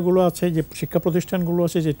বিশ্ববিদ্যালয়গুলো আছে, যে শিক্ষা প্রতিষ্ঠানগুলো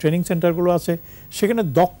আছে, যে ট্রেনিং সেন্টারগুলো আছে, সেখানে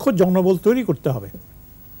দক্ষ জনবল তৈরি করতে হবে,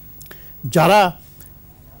 যারা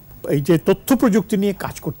এই যে তথ্য প্রযুক্তি নিয়ে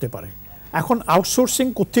কাজ করতে পারে। এখন আউটসোর্সিং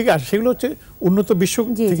কোত্থেকে আসে? সেগুলো হচ্ছে উন্নত বিশ্ব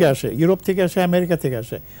থেকে আসে, ইউরোপ থেকে আসে, আমেরিকা থেকে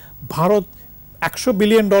আসে। ভারত $100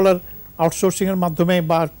 বিলিয়ন আউটসোর্সিংয়ের মাধ্যমে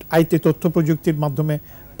বা আইটি তথ্য প্রযুক্তির মাধ্যমে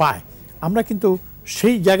পায়। আমরা কিন্তু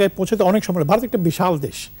সেই জায়গায় পৌঁছাতে অনেক সময়, ভারত একটা বিশাল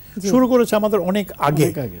দেশ, শুরু করেছে আমাদের অনেক আগে।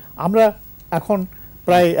 আমরা এখন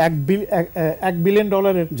প্রায় $1 বিলিয়ন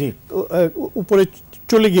উপরে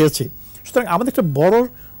চলে গিয়েছি। সুতরাং আমাদের একটা বড়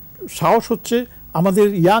সাহস হচ্ছে আমাদের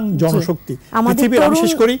ইয়াং জনশক্তি।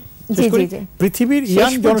 পৃথিবীর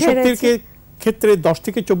ইয়াং জনশক্তির ক্ষেত্রে 10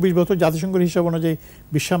 থেকে 24 বছর জাতিসংঘের হিসাব অনুযায়ী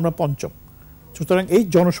বিশ্বে আমরা 5ম। সুতরাং এই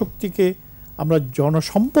জনশক্তিকে আমরা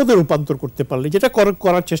জনসম্পদে রূপান্তর করতে পারলে, যেটা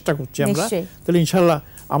করার চেষ্টা করছি আমরা, তাহলে ইনশাআল্লাহ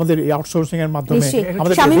আমাদের এই আউটসোর্সিং এর মাধ্যমে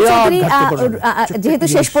আমাদের যেহেতু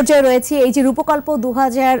শেষ পর্যায়ে রয়েছে, এই যে রূপকল্প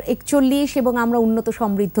 2041 এবং আমরা উন্নত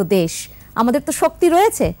সমৃদ্ধ দেশ, আমাদের তো শক্তি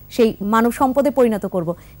রয়েছে, সেই মানব সম্পদে পরিণত করব,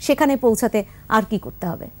 সেখানে পৌঁছাতে আর কি করতে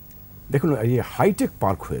হবে? দেখুন, এই হাইটেক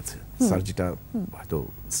পার্ক হয়েছে, স্যার যেটা হয়তো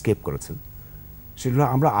স্কেপ করেছেন, সেগুলো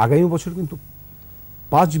আমরা আগামী বছর কিন্তু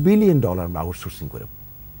 $5 বিলিয়ন আমরা আউটসোর্সিং করে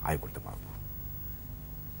আয় করতে পারব।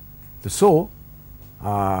 তো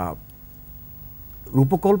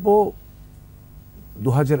রূপকল্প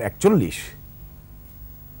 2041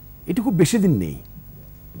 এটি খুব বেশি দিন নেই।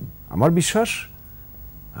 আমার বিশ্বাস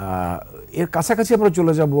এর কাছাকাছি আমরা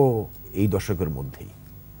চলে যাব এই দশকের মধ্যেই।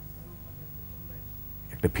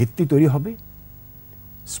 একটা ভিত্তি তৈরি হবে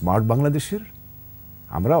স্মার্ট বাংলাদেশের।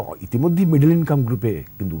 আমরা ইতিমধ্যেই মিডল ইনকাম গ্রুপে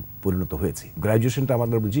কিন্তু পরিণত হয়েছি। গ্র্যাজুয়েশনটা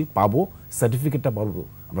আমাদের বুঝি পাবো, সার্টিফিকেটটা পাবো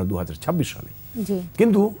আমরা 2026 সালে,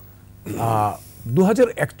 কিন্তু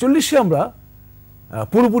 2041-এ আমরা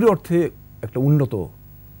পুরোপুরি অর্থে একটা উন্নত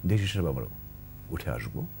দেশ হিসেবে আমরা উঠে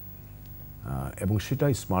আসব, এবং সেটা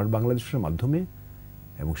স্মার্ট বাংলাদেশের মাধ্যমে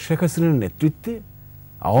এবং শেখ হাসিনার নেতৃত্বে,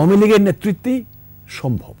 আওয়ামী লীগের নেতৃত্বেই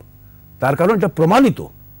সম্ভব। তার কারণ এটা প্রমাণিত,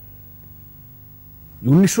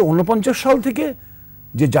 1949 সাল থেকে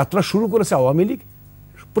যে যাত্রা শুরু করেছে আওয়ামী লীগ,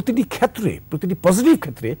 প্রতিটি ক্ষেত্রে, প্রতিটি পজিটিভ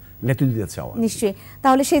ক্ষেত্রে নেতৃত্ব দিয়েছে আওয়ামী লীগ। নিশ্চয়ই।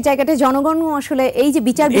 তাহলে সেই জায়গাটায় জনগণও আসলে এই যে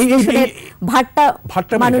বিচার বিশ্লেষণের ভারটা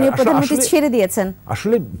মাননীয় প্রধানমন্ত্রী ছেড়ে দিয়েছেন,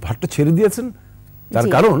 আসলে ভারটা ছেড়ে দিয়েছেন। তার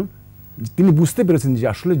কারণ তিনি বুঝতে পেরেছেন যে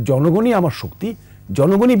আসলে জনগণই আমার শক্তি,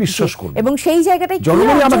 জনগণই বিশ্বাস করবে, এবং সেই জায়গাটায়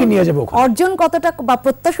জনগণই আমাকে নিয়ে যাবে ওখানে। অর্জন কতটা বা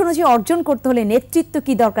প্রত্যাশা অনুযায়ী অর্জন করতে হলে নেতৃত্ব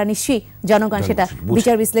কি দরকার, নিশ্চয়ই জনগণ সেটা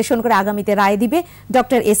বিচার বিশ্লেষণ করে আগামীতে রায় দিবে।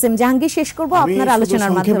 ডক্টর এস এম জাহাঙ্গীর, শেষ করব আপনার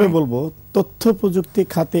আলোচনার মাধ্যমে। বলবো তথ্য প্রযুক্তি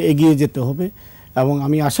খাতে এগিয়ে যেতে হবে, এবং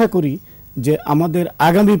আমি আশা করি যে আমাদের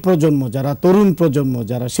আগামী প্রজন্ম, যারা তরুণ প্রজন্ম,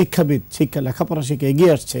 যারা শিক্ষাবিদ, শিক্ষা লেখাপড়া শিখে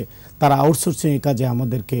এগিয়ে আসছে, তারা আউটসোর্সিং এর কাজে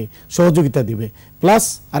আমাদেরকে সহযোগিতা দিবে। প্লাস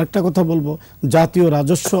আরেকটা কথা বলবো, জাতীয়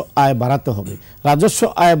রাজস্ব আয় বাড়াতে হবে। রাজস্ব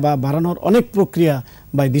আয় বাড়ানোর অনেক প্রক্রিয়া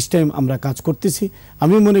বাই দিস টাইম আমরা কাজ করতেছি।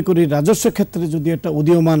 আমি মনে করি রাজস্ব ক্ষেত্রে যদি একটা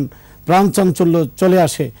উদীয়মান প্রাণ চাঞ্চল্য চলে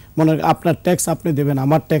আসে, মনে আপনার ট্যাক্স আপনি দেবেন,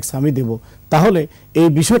 আমার ট্যাক্স আমি দেব, তাহলে এই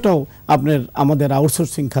বিষয়টাও আমাদের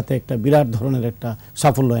আউটসোর্সিং খাতে একটা বিরাট ধরনের একটা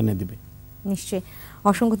সাফল্য এনে দিবে। নিশ্চয়ই।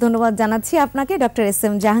 অসংখ্য ধন্যবাদ জানাচ্ছি আপনাকে ডক্টর এস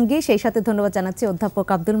এম জাহাঙ্গীর, সেই সাথে ধন্যবাদ জানাচ্ছি অধ্যাপক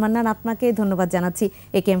আব্দুল মান্নান আপনাকে, ধন্যবাদ জানাচ্ছি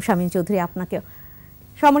এ কে এম শামীম চৌধুরী আপনাকেও।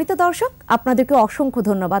 সম্মানিত দর্শক, আপনাদেরকে অসংখ্য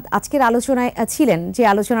ধন্যবাদ। আজকের আলোচনায় ছিলেন যে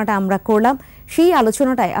আলোচনাটা আমরা করলাম, সেই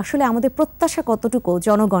আলোচনাটায় আসলে আমাদের প্রত্যাশা কতটুকু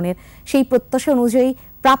জনগণের, সেই প্রত্যাশা অনুযায়ী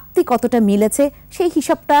প্রাপ্তি কতটা মিলেছে, সেই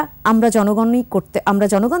হিসাবটা আমরা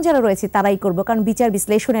জনগণ যারা রয়েছে তারাই করব, কারণ বিচার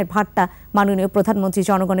বিশ্লেষণের ভারটা মাননীয় প্রধানমন্ত্রী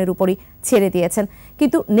জনগণের উপরই ছেড়ে দিয়েছেন।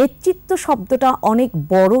 কিন্তু নেতৃত্ব শব্দটা অনেক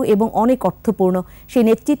বড় এবং অনেক অর্থপূর্ণ। সেই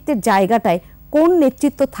নেতৃত্বের জায়গাটায় কোন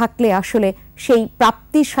নেতৃত্ব থাকলে আসলে সেই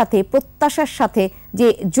প্রাপ্তির সাথে, প্রত্যাশার সাথে যে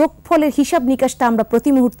যোগফলের হিসাব নিকাশটা আমরা প্রতি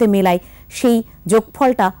মুহূর্তে মেলাই, সেই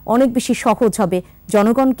যোগফলটা অনেক বেশি সহজ হবে,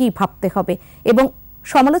 জনগণকেই ভাবতে হবে। এবং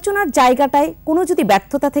সমালোচনার জায়গাটায় কোনো যদি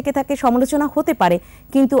ব্যর্থতা থেকে থাকে, সমালোচনা হতে পারে,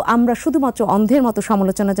 কিন্তু আমরা শুধুমাত্র অন্ধের মতো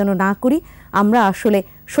সমালোচনা যেন না করি, আমরা আসলে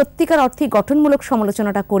সত্যিকার অর্থে গঠনমূলক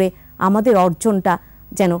সমালোচনাটা করে আমাদের অর্জনটা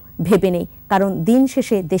যেন ভেবে নেই, কারণ দিন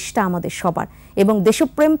শেষে দেশটা আমাদের সবার, এবং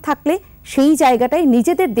দেশপ্রেম থাকলে সেই জায়গাটায়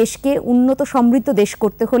নিজেদের দেশকে উন্নত সমৃদ্ধ দেশ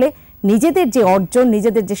করতে হলে নিজেদের যে অর্জন,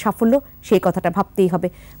 নিজেদের যে সাফল্য, সেই কথাটা ভাবতেই হবে।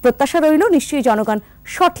 প্রত্যাশা রইল নিশ্চয়ই জনগণ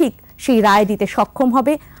সঠিক সেই রায় দিতে সক্ষম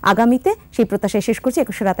হবে আগামীতে, সেই প্রত্যাশায় শেষ করছি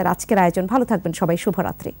একুশে রাতের আজকের আয়োজন। ভালো থাকবেন সবাই,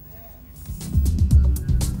 শুভরাত্রি।